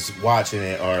who was watching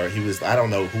it, or he was, I don't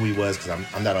know who he was because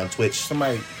I'm not on Twitch.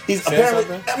 He's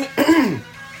apparently,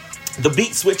 the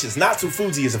beat switches. Natsu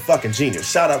Fuji is a fucking genius.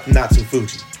 Shout out to Natsu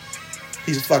Fuji.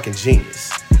 He's a fucking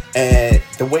genius. And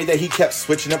the way that he kept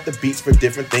switching up the beats for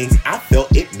different things, I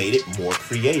felt it made it more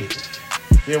creative.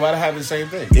 Yeah, why'd I have the same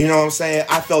thing? You know what I'm saying?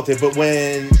 I felt it, but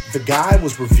when the guy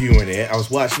was reviewing it, I was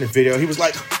watching the video, he was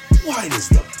like, why does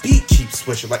the beat keep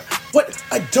switching? Like, what?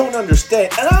 I don't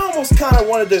understand. And I almost kind of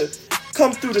wanted to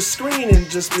come through the screen and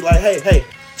just be like, hey,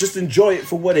 just enjoy it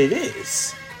for what it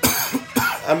is.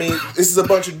 I mean, this is a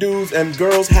bunch of dudes and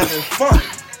girls having fun.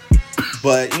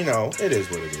 But, you know, it is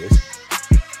what it is.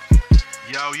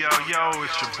 Yo,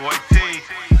 it's your boy T.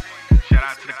 Shout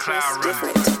out to the Cloud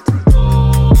Runners.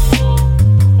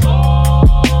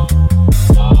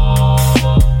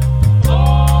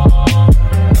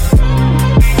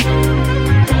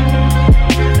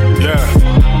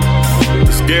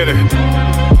 Let's get it.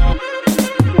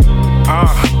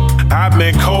 I've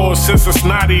been cold since a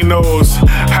snotty nose.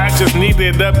 I just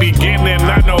needed a beginning,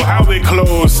 I know how it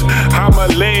close. I'm a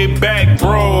laid back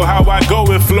bro, how I go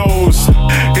it flows.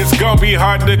 It's gonna be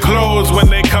hard to close when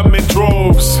they come in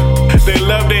droves. They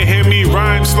love to hear me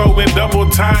rhyme slow and double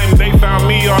time. They found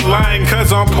me online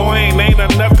cause on point ain't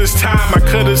enough this time. I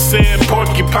could've said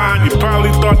porcupine, you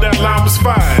probably thought that line was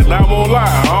fine. I won't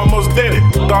lie, I almost did it.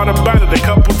 Thought about it a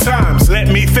couple times. Let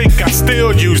me think, I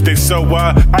still used it, so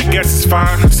I guess it's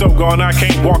fine. So gone I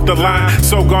can't walk the line.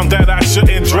 So gone that I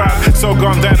shouldn't drive. So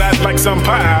gone that I'd like some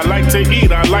pie. I like to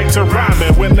eat, I like to rhyme.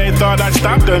 And when they thought I'd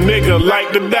stop, the nigga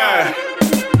like to die.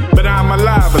 But I'm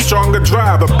alive, a stronger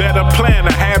drive, a better plan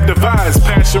I have devised.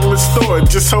 Passion restored,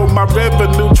 just hope my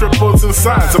revenue triples in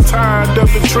size. I'm tired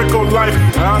of the trickle life.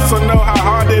 I also know how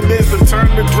hard it is to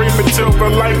turn the dream into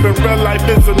real life. And real life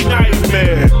is a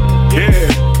nightmare.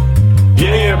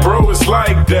 Yeah, bro, it's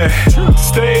like that.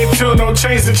 Stay tuned, don't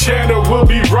change the channel, we'll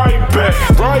be right back.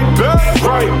 Right back.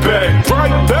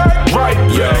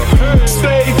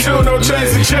 Stay tuned, don't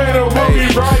change the channel, we'll be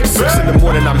right back. 6 in the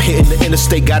morning, I'm hitting the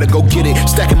interstate, gotta go get it.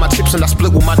 Stacking my chips and I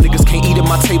split with my niggas, can't eat at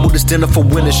my table, this dinner for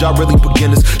winners, y'all really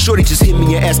beginners. Shorty just hit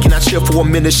me and asked, can I chill for a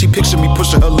minute? She pictured me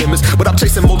pushing her limits, but I'm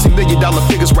chasing multi-million-dollar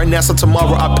figures right now, so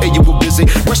tomorrow I'll pay you a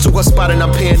visit. Rush to her spot and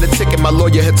I'm paying the ticket, my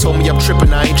lawyer had told me I'm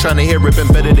tripping, I ain't trying to hear it, been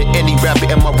better than any rapper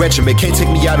in my regiment. Can't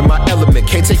take me out of my element,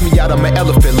 can't take me out of my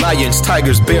elephant. Lions,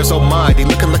 tigers, bears, oh my, they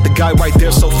looking like the guy right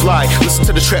there, so fly. Listen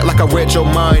to the track like I read your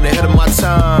mind, ahead of my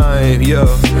time, yeah.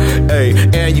 Hey,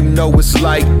 and you know it's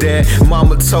like that.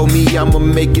 Mama told me I'ma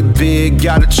make it big,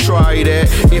 gotta try that.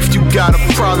 If you got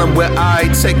a problem where I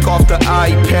take off the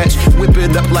eye patch, whip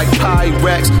it up like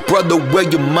Pyrex, brother, where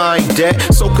your mind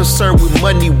at? So concerned with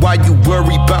money, why you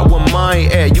worry about where mine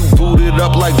at? You booted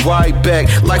up like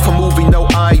Ryback, life a movie, no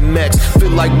IMAX.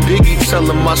 Feel like Biggie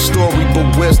telling my story,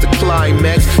 but where's the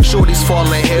climax? Shorties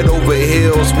falling head over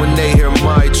heels when they hear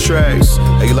my tracks.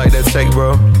 Hey, you like that take,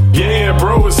 bro? Yeah,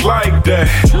 bro, it's like that.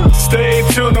 Stay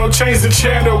tuned, don't change the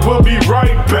channel, we'll be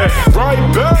right back. Right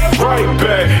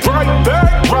back.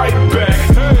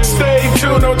 Stay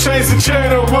tuned, don't change the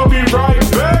channel, we'll be right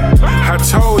back. I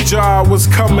told y'all I was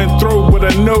coming through with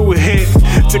a new hit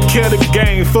to kill the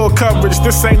game, full coverage,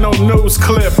 this ain't no news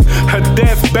clip. A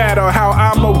death battle, how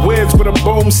I'm a whiz with a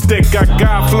boomstick. I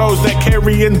got flows that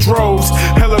carry in droves,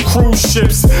 hella cruise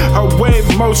ships. A wave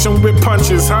motion with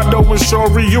punches, Hondo and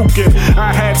Shoryuken.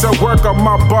 I had to work on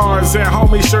my bars, and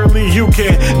homie, surely you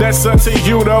can. That's up to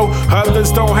you though,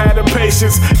 others don't have the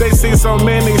patience. They see so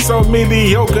many, so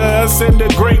mediocre, us in the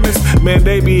greatness. Man,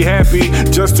 they be happy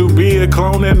just to be a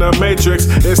clone in the Matrix,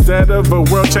 instead of a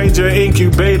world changer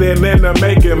incubating in the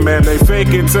making. Man, they fake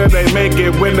it till they make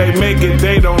it. When they make it,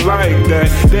 they don't like that.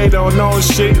 They don't know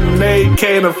shit and they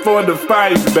can't afford to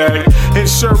fight back.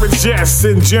 Insurance, yes,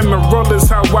 in general is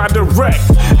how I direct.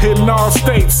 In all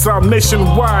states, I'm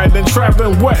nationwide and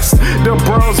traveling west. The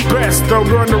bros best, don't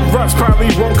run the ruts, probably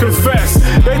won't confess.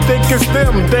 They think it's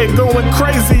them, they going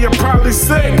crazy and probably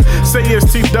sick. Say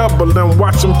it's T-double and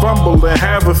watch them fumble and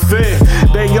have a fit.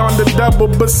 They on the double,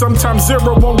 but sometimes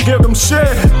zero won't give them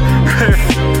shit.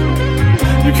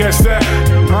 You catch that?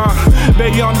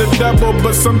 They on the double,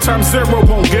 but sometimes zero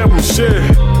won't give them shit.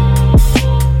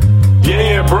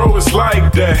 Yeah, bro, it's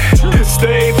like that.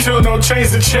 Stay tuned, don't change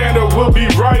the channel, we'll be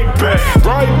right back.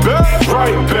 Right back.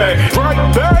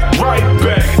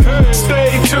 Stay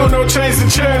tuned, don't change the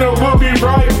channel, we'll be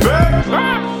right back.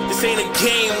 This ain't a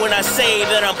game when I say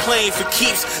that I'm playing for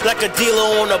keeps. Like a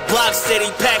dealer on the block, steady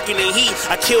packing the heat.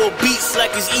 I kill beats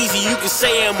like it's easy, you can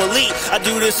say I'm elite. I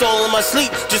do this all in my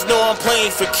sleep, just know I'm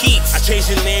playing for keeps. I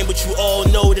changed the name, but you all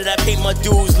know that I pay my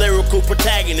dues. Lyrical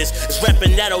protagonist is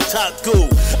reppin' that otaku.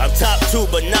 I'm top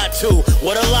 2, but not 2.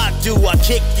 What a lot do, I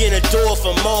kick in a door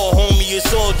for more, homie,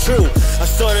 it's all true. I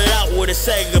started out with a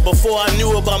Sega before I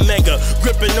knew about Mega.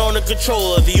 Gripping on the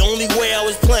controller, the only way I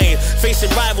was playing. Facing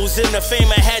rivals in the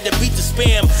fame, I had to beat the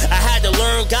spam. I had to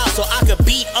learn God so I could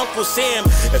beat Uncle Sam.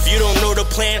 If you don't know the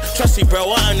plan, trust me bro,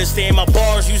 I understand. My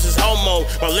bars uses homo,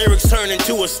 my lyrics turn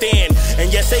into a stand.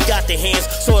 And yes, they got the hands,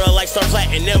 sorta like Star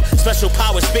Platinum. Special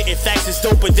power, spitting facts is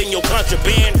doper than your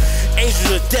contraband.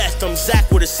 Angels of death, I'm Zach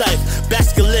with a scythe.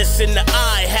 Basculus in the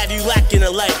eye, have you lacking a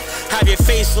light. Have your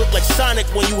face look like Sonic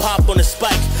when you hop on a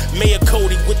spike. Mayor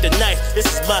Cody with the knife, this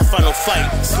is my final fight.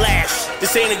 Slash,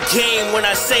 this ain't a game when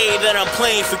I say that I'm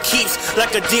playing for keeps.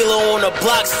 Like a dealer on the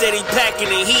block, steady packing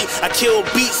the heat. I kill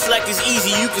beats like it's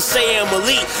easy, you can say I'm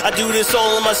elite. I do this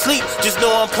all in my sleep, just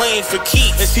know I'm playing for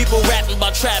keeps. There's people rapping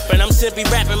about trapping, I'm simply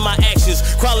rapping my actions.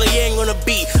 Quality ain't gonna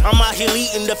beat, I'm out here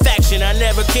leading the faction. I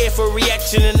never care for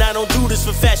reaction and I don't do this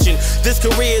for fashion. This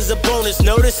career is a bonus,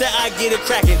 notice that I get it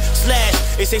cracking.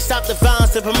 Slash, they say stop the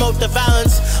violence to promote the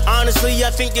violence. Honestly,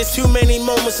 I think there's too many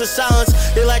moments of silence.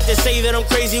 They like to say that I'm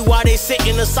crazy while they sit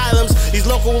in asylums. These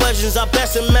local legends, I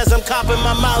best them as I'm copping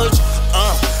my mileage.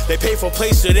 They pay for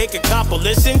place so they can cop a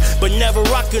listen, but never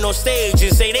rockin' on stage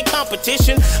and say they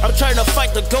competition. I'm trying to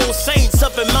fight the gold saints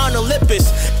up in Mount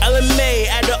Olympus. LMA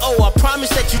at the O, I promise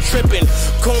that you trippin'.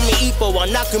 Call me Epo,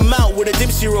 I knock him out with a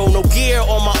Dempsey roll. No gear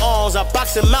on my arms, I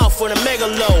box him out for the mega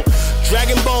low.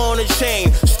 Dragon Ball on a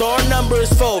chain, star number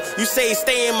is 4. You say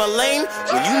stay in my lane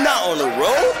when you not on the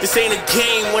road? This ain't a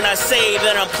game when I say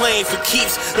that I'm playing for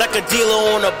keeps. Like a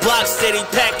dealer on the block, steady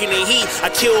packing the heat. I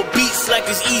kill beats like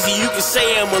it's easy, you can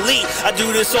say I'm elite. I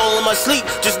do this all in my sleep,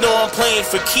 just know I'm playing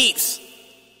for keeps.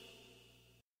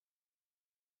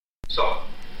 So,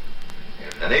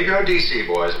 if any of your DC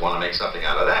boys want to make something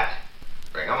out of that,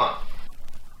 bring them on.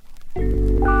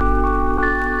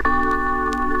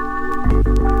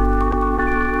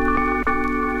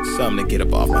 Something to get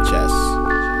up off my chest.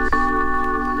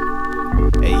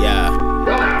 Hey, yeah. Well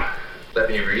now, let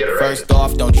me reiterate. First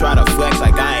off, don't try to flex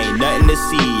like I ain't nothing to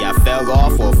see. I fell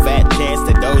off for a fat chance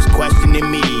to those questioning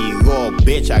me. Little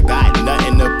bitch, I got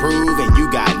nothing to prove and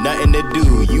you got nothing to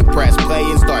do. You press play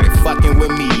and started fucking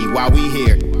with me while we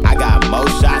here. I got more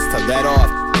shots to let off,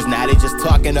 cause now they just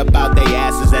talking about they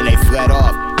asses and they fled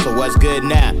off. So what's good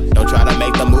now? Don't try to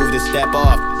make the move to step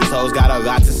off. These hoes got a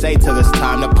lot to say till it's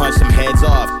time to punch some heads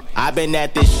off. I've been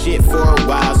at this shit for a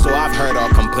while, so I've heard all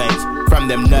complaints. From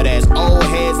them nut-ass old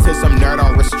heads to some nerd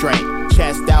on restraint.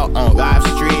 Chest out on live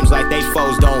streams like they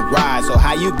foes don't ride. So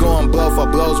how you gon' blow for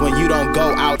blows when you don't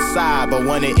go outside? But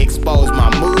when it expose my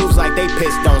moves like they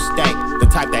piss don't stank. The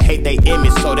type that hate they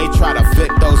image so they try to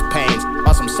flip those pains.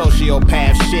 On some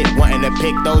sociopath shit, wanting to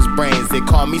pick those brains. They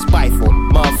call me spiteful,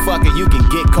 motherfucker, you can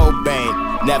get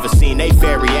Cobain. Never seen they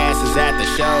fairy asses at the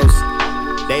shows.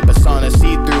 They persona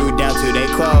see-through down to they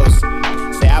clothes.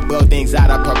 Say I blow things out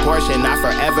of proportion, I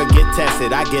forever get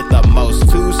tested. I get the most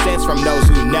 2 cents from those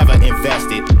who never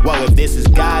invested. Well, if this is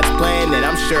God's plan, then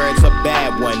I'm sure it's a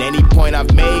bad one. Any point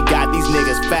I've made got these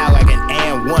niggas foul like an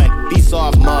and one. These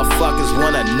soft motherfuckers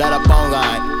wanna nut up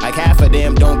online. Like half of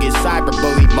them don't get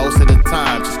cyberbullied most of the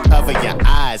time. Just cover your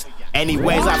eyes.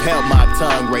 Anyways, I've held my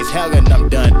tongue, raised hell and I'm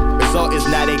done. Result is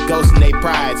now they ghost and they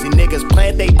pride. See niggas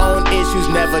plant they own issues,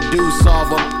 never do solve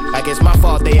them. Like it's my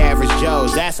fault they average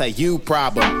Joes, that's a you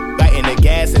problem. Lighting the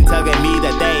gas and telling me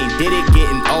that they ain't did it,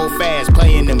 getting old fast.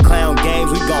 Playing them clown games,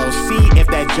 we gon' see if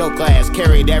that joke lasts.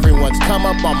 Carried everyone's come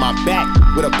up on my back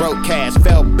with a broke cast.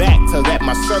 Fell back to let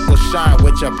my circle shine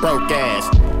with your broke ass.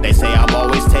 They say I'm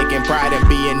always taking pride in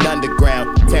being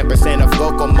underground. 10% of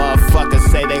local motherfuckers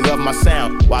say they love my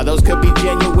sound. While those could be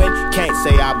genuine, can't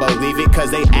say I believe it,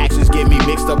 cause they actions give me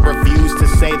mixed up reviews to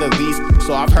say the least.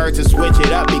 So I've heard to switch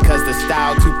it up because the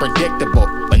style too predictable.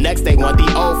 But next they want the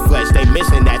old flesh, they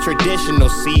missing that traditional.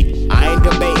 See, I ain't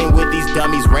debating with these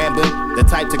dummies rambling. The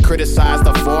type to criticize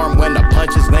the form when the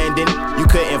punch is landing. You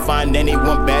couldn't find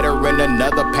anyone better in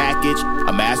another package.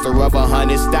 A master of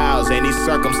 100 styles, any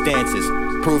circumstances.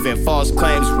 Proving false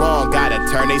claims wrong, gotta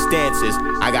turn they stances.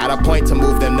 I got a point to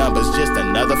move them numbers, just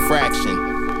another fraction.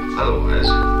 Otherwise,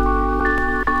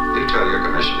 you tell your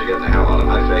commission to get the hell out of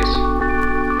my face.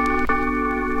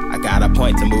 I got a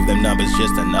point to move them numbers,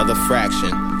 just another fraction.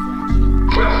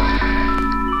 Well,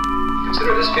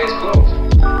 consider this case closed.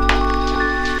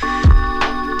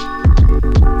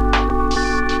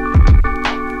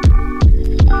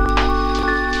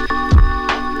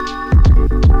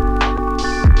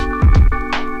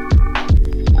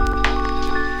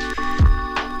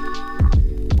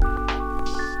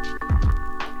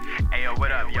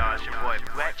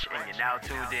 now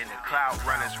tuned in to Cloud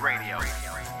Runners Radio.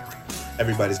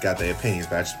 Everybody's got their opinions,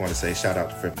 but I just want to say shout out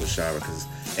to Fripp Shara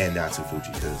and Natsu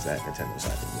Fuji because that Nintendo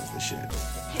Cypher was the shit.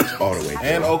 All the way through.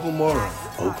 And Okumura.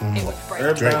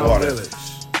 Drink water. Village.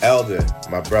 Elder,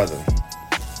 my brother.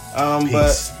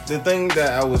 But the thing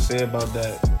that I would say about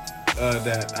that,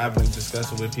 that I've been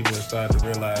discussing with people and started to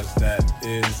realize that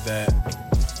is that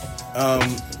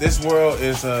this world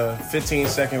is a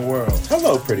 15-second world.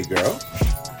 Hello, pretty girl.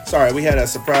 Sorry, we had a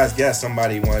surprise guest.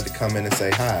 Somebody wanted to come in and say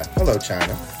hi. Hello,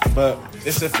 China. But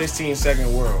it's a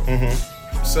 15-second world. Mm-hmm.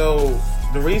 So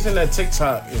the reason that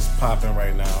TikTok is popping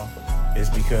right now is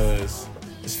because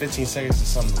it's 15 seconds is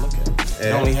something to look at. Yeah.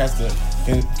 It only has to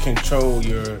control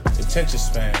your attention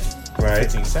span for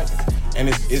 15 seconds. And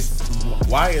it's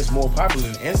why it's more popular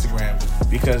than Instagram,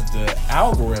 because the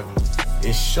algorithm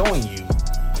is showing you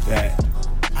that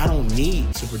I don't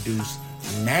need to produce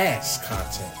mass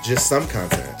content. Just some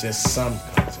content. Just some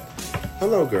content.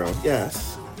 Hello, girl.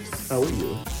 Yes. How are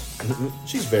you?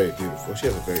 She's very beautiful. She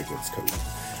has a very good coat.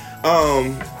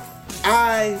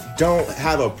 I don't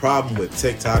have a problem with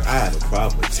TikTok. I have a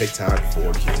problem with TikTok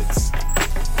for kids.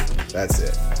 That's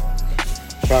it.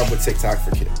 Problem with TikTok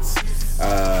for kids.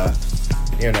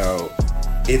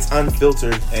 It's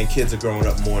unfiltered, and kids are growing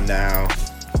up more now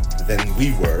than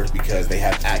we were because they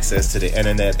have access to the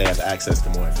internet. They have access to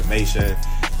more information.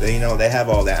 They have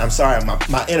all that. I'm sorry,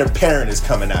 my inner parent is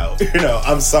coming out.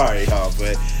 I'm sorry, y'all,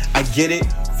 but I get it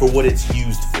for what it's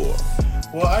used for.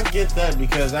 Well, I get that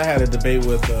because I had a debate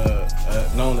with a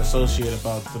known associate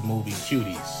about the movie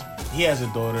Cuties. He has a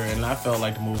daughter, and I felt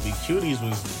like the movie Cuties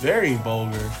was very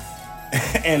vulgar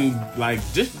and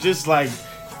just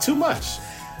too much.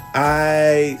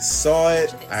 I saw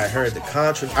it. I heard the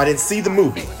I didn't see the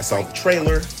movie. I saw the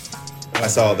trailer. I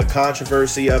saw the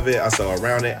controversy of it. I saw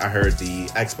around it. I heard the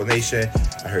explanation.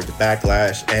 I heard the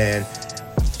backlash, and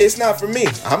it's not for me.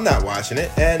 I'm not watching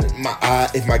it. And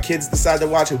if my kids decide to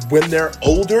watch it when they're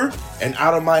older and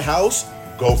out of my house,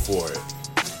 go for it.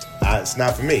 It's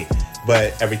not for me.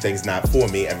 But everything's not for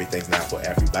me. Everything's not for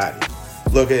everybody.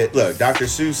 Look, Dr.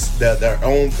 Seuss, their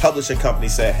own publishing company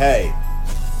said, hey,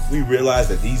 we realize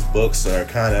that these books are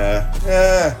kind of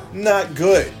not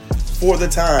good for the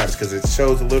times because it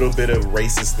shows a little bit of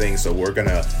racist things, so we're going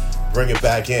to bring it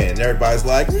back in. And everybody's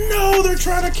like, no, they're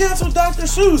trying to cancel Dr.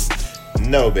 Seuss.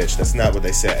 No, bitch, that's not what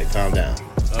they said. Calm down.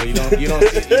 Oh, you don't see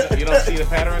the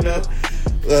pattern though?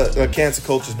 Cancel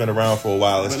culture's been around for a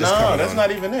while. It's just coming that's on.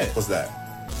 not even it. What's that?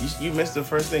 You missed the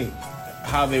first thing.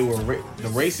 How they were the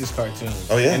racist cartoons.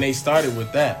 Oh yeah, and they started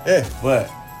with that. Yeah,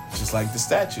 but just like the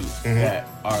statues that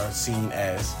are seen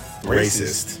as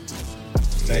racist.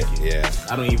 Thank you. Yeah,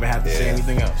 I don't even have to say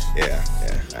anything else. Yeah.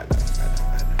 I know.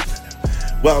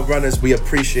 Well, runners, we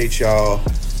appreciate y'all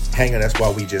hanging us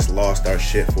while we just lost our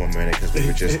shit for a minute because we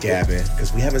were just gabbing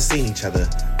because we haven't seen each other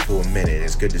for a minute.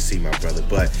 It's good to see my brother,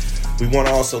 but we want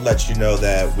to also let you know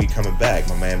that we coming back.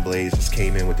 My man Blaze just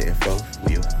came in with the info.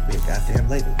 We goddamn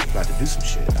label. We're about to do some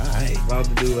shit. All right. About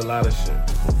to do a lot of shit.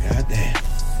 Goddamn.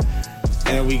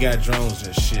 And we got drones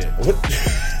and shit. What?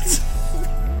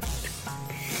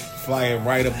 Flying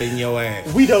right up in your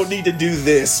ass. We don't need to do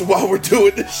this while we're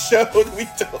doing the show. We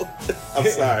don't. I'm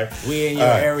sorry. We in your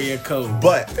area code.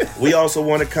 But we also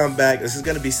want to come back. This is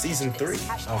going to be season 3.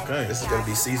 Okay. This is going to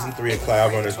be season 3 of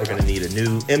Cloud Runners. We're going to need a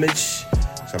new image.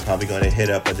 So I'm probably going to hit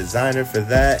up a designer for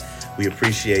that. We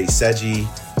appreciate Seji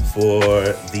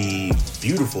for the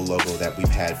beautiful logo that we've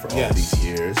had for all these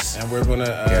years. And we're gonna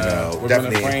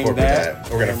definitely frame incorporate that.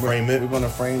 We're gonna frame it. We're gonna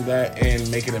frame that and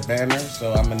make it a banner.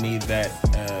 So I'm gonna need that.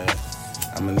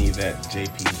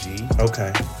 JPG.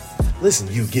 Okay. Listen,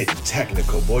 you getting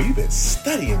technical, boy. You've been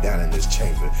studying down in this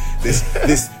chamber.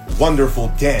 This wonderful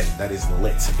den that is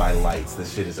lit by lights.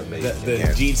 This shit is amazing. The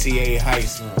GTA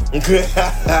heist room.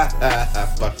 I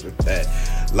fucked with that.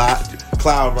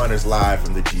 Cloud Runners live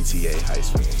from the GTA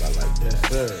heist room. I like that. Yes,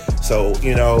 sir. So,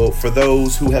 for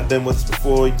those who have been with us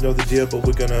before, you know the deal, but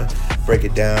we're going to break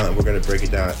it down, and we're going to break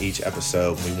it down each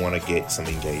episode. We want to get some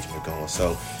engagement going.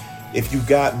 So, if you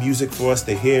got music for us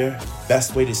to hear,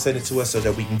 best way to send it to us so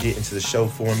that we can get into the show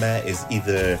format is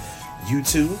either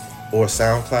YouTube or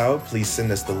SoundCloud. Please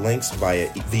send us the links via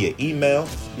email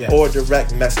or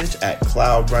direct message at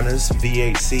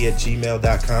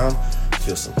cloudrunnersvhc@gmail.com.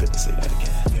 Feels so good to say that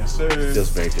again. Yes, sir. Feels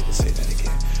very good to say that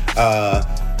again.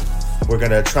 We're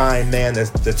gonna try and man the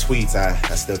tweets. I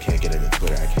still can't get into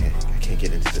Twitter. I can't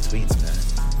get into the tweets, man.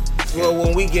 Well,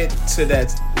 when we get to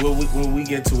that, when we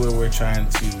get to where we're trying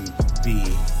to be,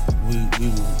 we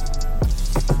will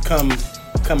come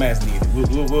as needed.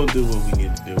 We'll do what we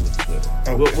need to do with Twitter.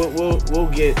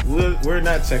 Okay. We're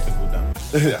not technical dumb.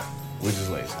 We're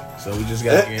just lazy. So we just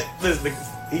gotta get. Listen,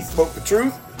 he spoke the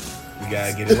truth. We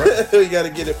gotta get it right. We gotta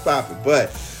get it popping.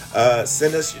 But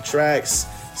send us your tracks.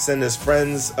 Send us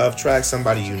friends of tracks.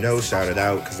 Somebody you know, shout it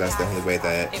out, because that's the only way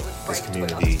that this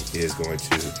community is going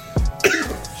to.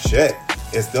 Shit.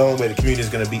 It's the only way the community is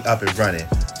going to be up and running.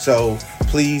 So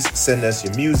please send us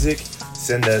your music.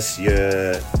 Send us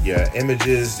your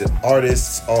images, the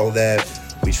artists, all that.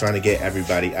 We trying to get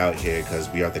everybody out here because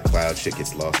we are the cloud. Shit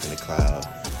gets lost in the cloud.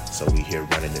 So we here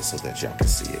running it so that y'all can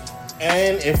see it.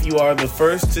 And if you are the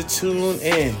first to tune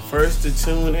in,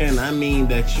 I mean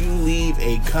that you leave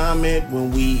a comment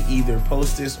when we either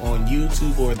post this on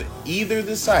YouTube or either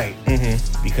the site.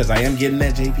 Mm-hmm. Because I am getting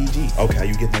that JPG. Okay,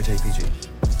 you getting that JPG?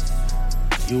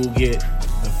 You will get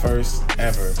the first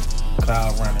ever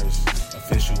Cloud Runners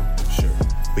official shirt.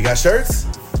 We got shirts?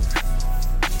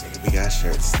 We got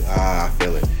shirts. I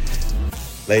feel it.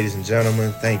 Ladies and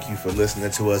gentlemen, thank you for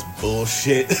listening to us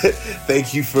bullshit.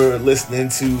 Thank you for listening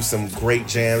to some great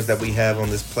jams that we have on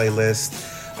this playlist.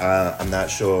 I'm not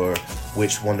sure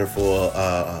which wonderful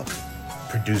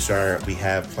producer we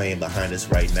have playing behind us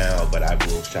right now, but I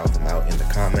will shout them out in the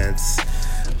comments.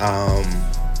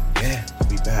 Yeah,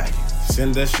 we back.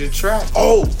 Send us your track.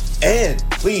 Oh, and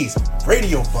please,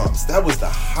 radio bumps. That was the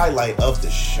highlight of the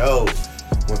show.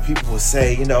 When people will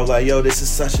say, you know, like, yo, this is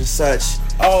such and such.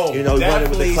 Oh, you know, running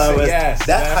with the cloud. Yes,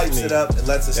 that hypes it up and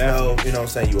lets us know, you know what I'm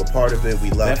saying, you're a part of it.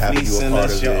 We love having you a part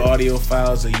of it. Send us your audio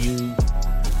files of you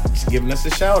giving us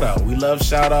a shout out. We love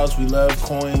shout outs. We love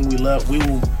coin.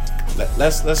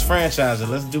 Let's franchise it.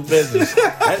 Let's do business.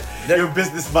 Your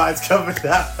business mind's coming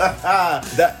out.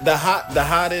 the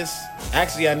hottest.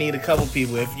 Actually, I need a couple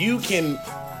people. If you can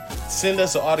send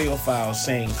us an audio file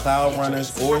saying Cloud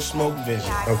Runners or Smoke Vision,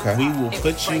 okay, we will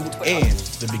put you in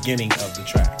the beginning of the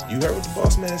track. You heard what the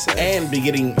boss man said? And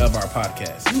beginning of our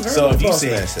podcast. You heard so what if the you boss say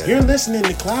man said. You're listening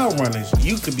to Cloud Runners,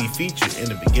 you could be featured in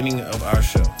the beginning of our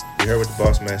show. You heard what the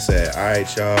boss man said. All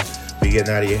right, y'all. We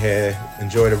getting out of your hair.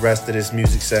 Enjoy the rest of this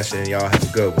music session. Y'all have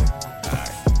a good one. All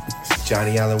right. This is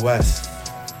Johnny Allen West.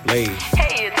 Blaze.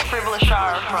 Hey, it's Frivolous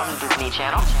Shar from Disney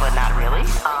Channel, but not really.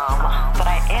 But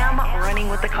I am running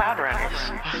with the Cloud Runners.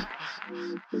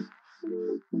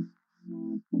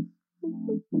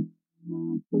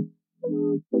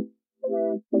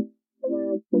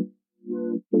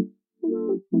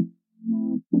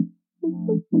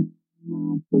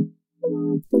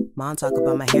 Mom talk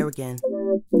about my hair again.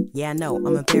 Yeah, I know,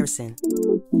 I'm embarrassing.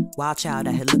 Wild child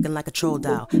out here looking like a troll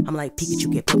doll. I'm like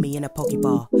Pikachu, get put me in a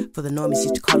Pokeball. For the normies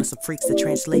used to call us some freaks. The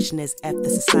translation is F the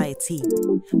society.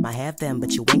 Might have them,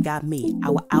 but you ain't got me. I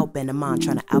will outbend a mom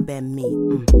trying to outbend me.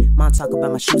 Mom talk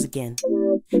about my shoes again.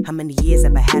 How many years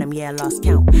have I had them? Yeah, I lost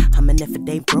count. I mean, if it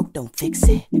ain't broke, don't fix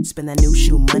it. Spend that new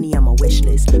shoe money on my wish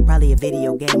list. Probably a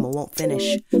video game I won't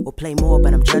finish. We'll play more,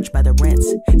 but I'm judged by the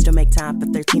rents. Still make time for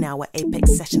 13-hour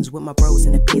Apex sessions with my bros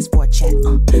in a PS4 chat.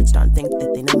 Starting to think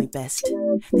that they know me best.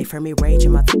 They've heard me rage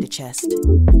in my Victor chest.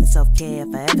 The self-care,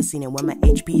 if I ever seen it, when my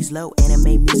HP's low.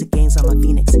 Anime music games on my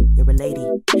Phoenix. You're a lady,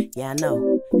 yeah, I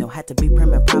know. Don't have to be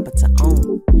prim and proper to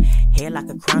own. Hair like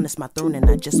a crown, it's my throne, and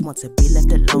I just want to be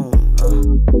left alone.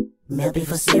 Milk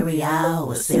before cereal,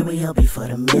 with cereal before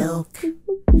the milk.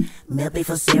 Milk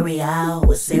before cereal,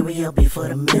 with cereal before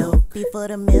the milk. Before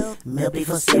the milk. Milk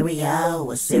before cereal,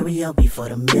 with cereal before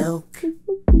the milk.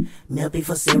 Milk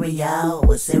before cereal,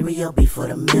 with cereal before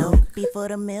the milk. Before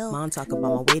the milk. Mom talk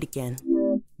about my weight again.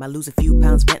 Might lose a few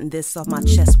pounds venting this off my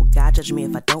chest. Will God judge me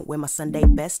if I don't wear my Sunday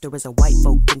best? Or is a white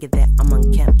folk thinking that I'm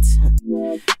unkempt?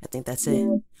 I think that's it.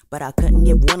 But I couldn't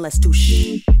give one less two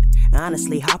shh.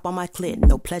 Honestly, hop on my clit.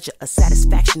 No pleasure or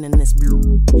satisfaction in this blue.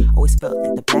 Always felt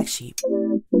like the black sheep,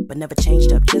 but never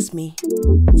changed up, just me.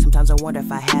 Sometimes I wonder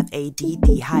if I have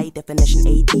ADD, high definition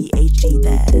ADHD.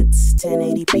 That's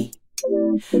 1080p.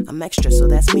 I'm extra, so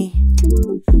that's me.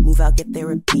 Move out, get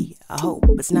therapy. I hope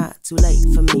it's not too late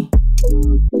for me.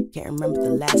 Can't remember the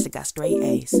last I got straight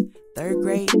A's. 3rd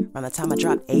grade, around the time I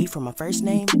dropped A from my first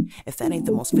name. If that ain't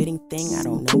the most fitting thing, I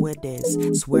don't know what it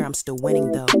is. Swear I'm still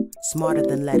winning though. Smarter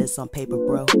than letters on paper,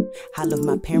 bro. I love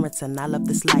my parents and I love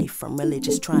this life. I'm really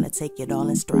just trying to take it all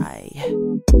in stride.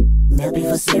 Milk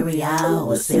before cereal,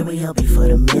 with cereal before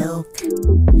the milk.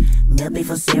 Milk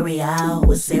before cereal,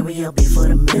 with cereal before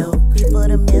the milk. Before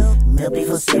the milk. Milk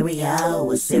before cereal,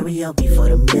 with cereal before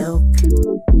the milk.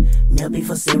 Milk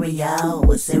before cereal,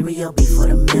 with cereal before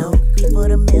the milk. Before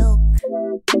the milk.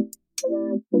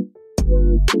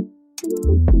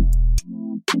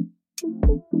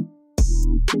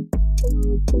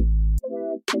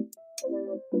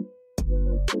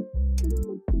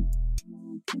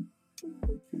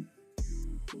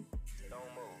 Don't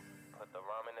move. Put the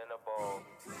ramen in a bowl.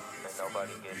 and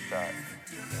nobody gets shot.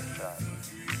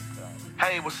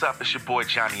 Hey, what's up? It's your boy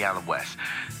Johnny Allen West.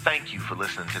 Thank you for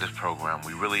listening to this program.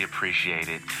 We really appreciate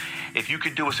it. If you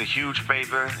could do us a huge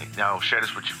favor, share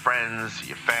this with your friends,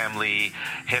 your family,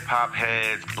 hip-hop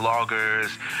heads, bloggers,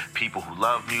 people who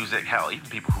love music, hell, even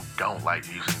people who don't like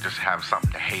music, just have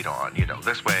something to hate on.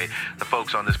 This way, the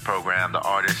folks on this program, the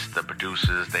artists, the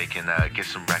producers, they can get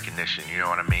some recognition, you know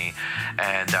what I mean?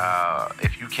 And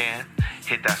if you can,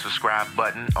 hit that subscribe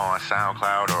button on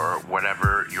SoundCloud or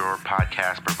whatever your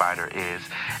podcast provider is.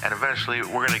 And eventually,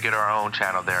 we're going to get our own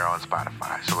channel there on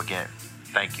Spotify. So again,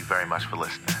 thank you very much for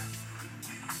listening.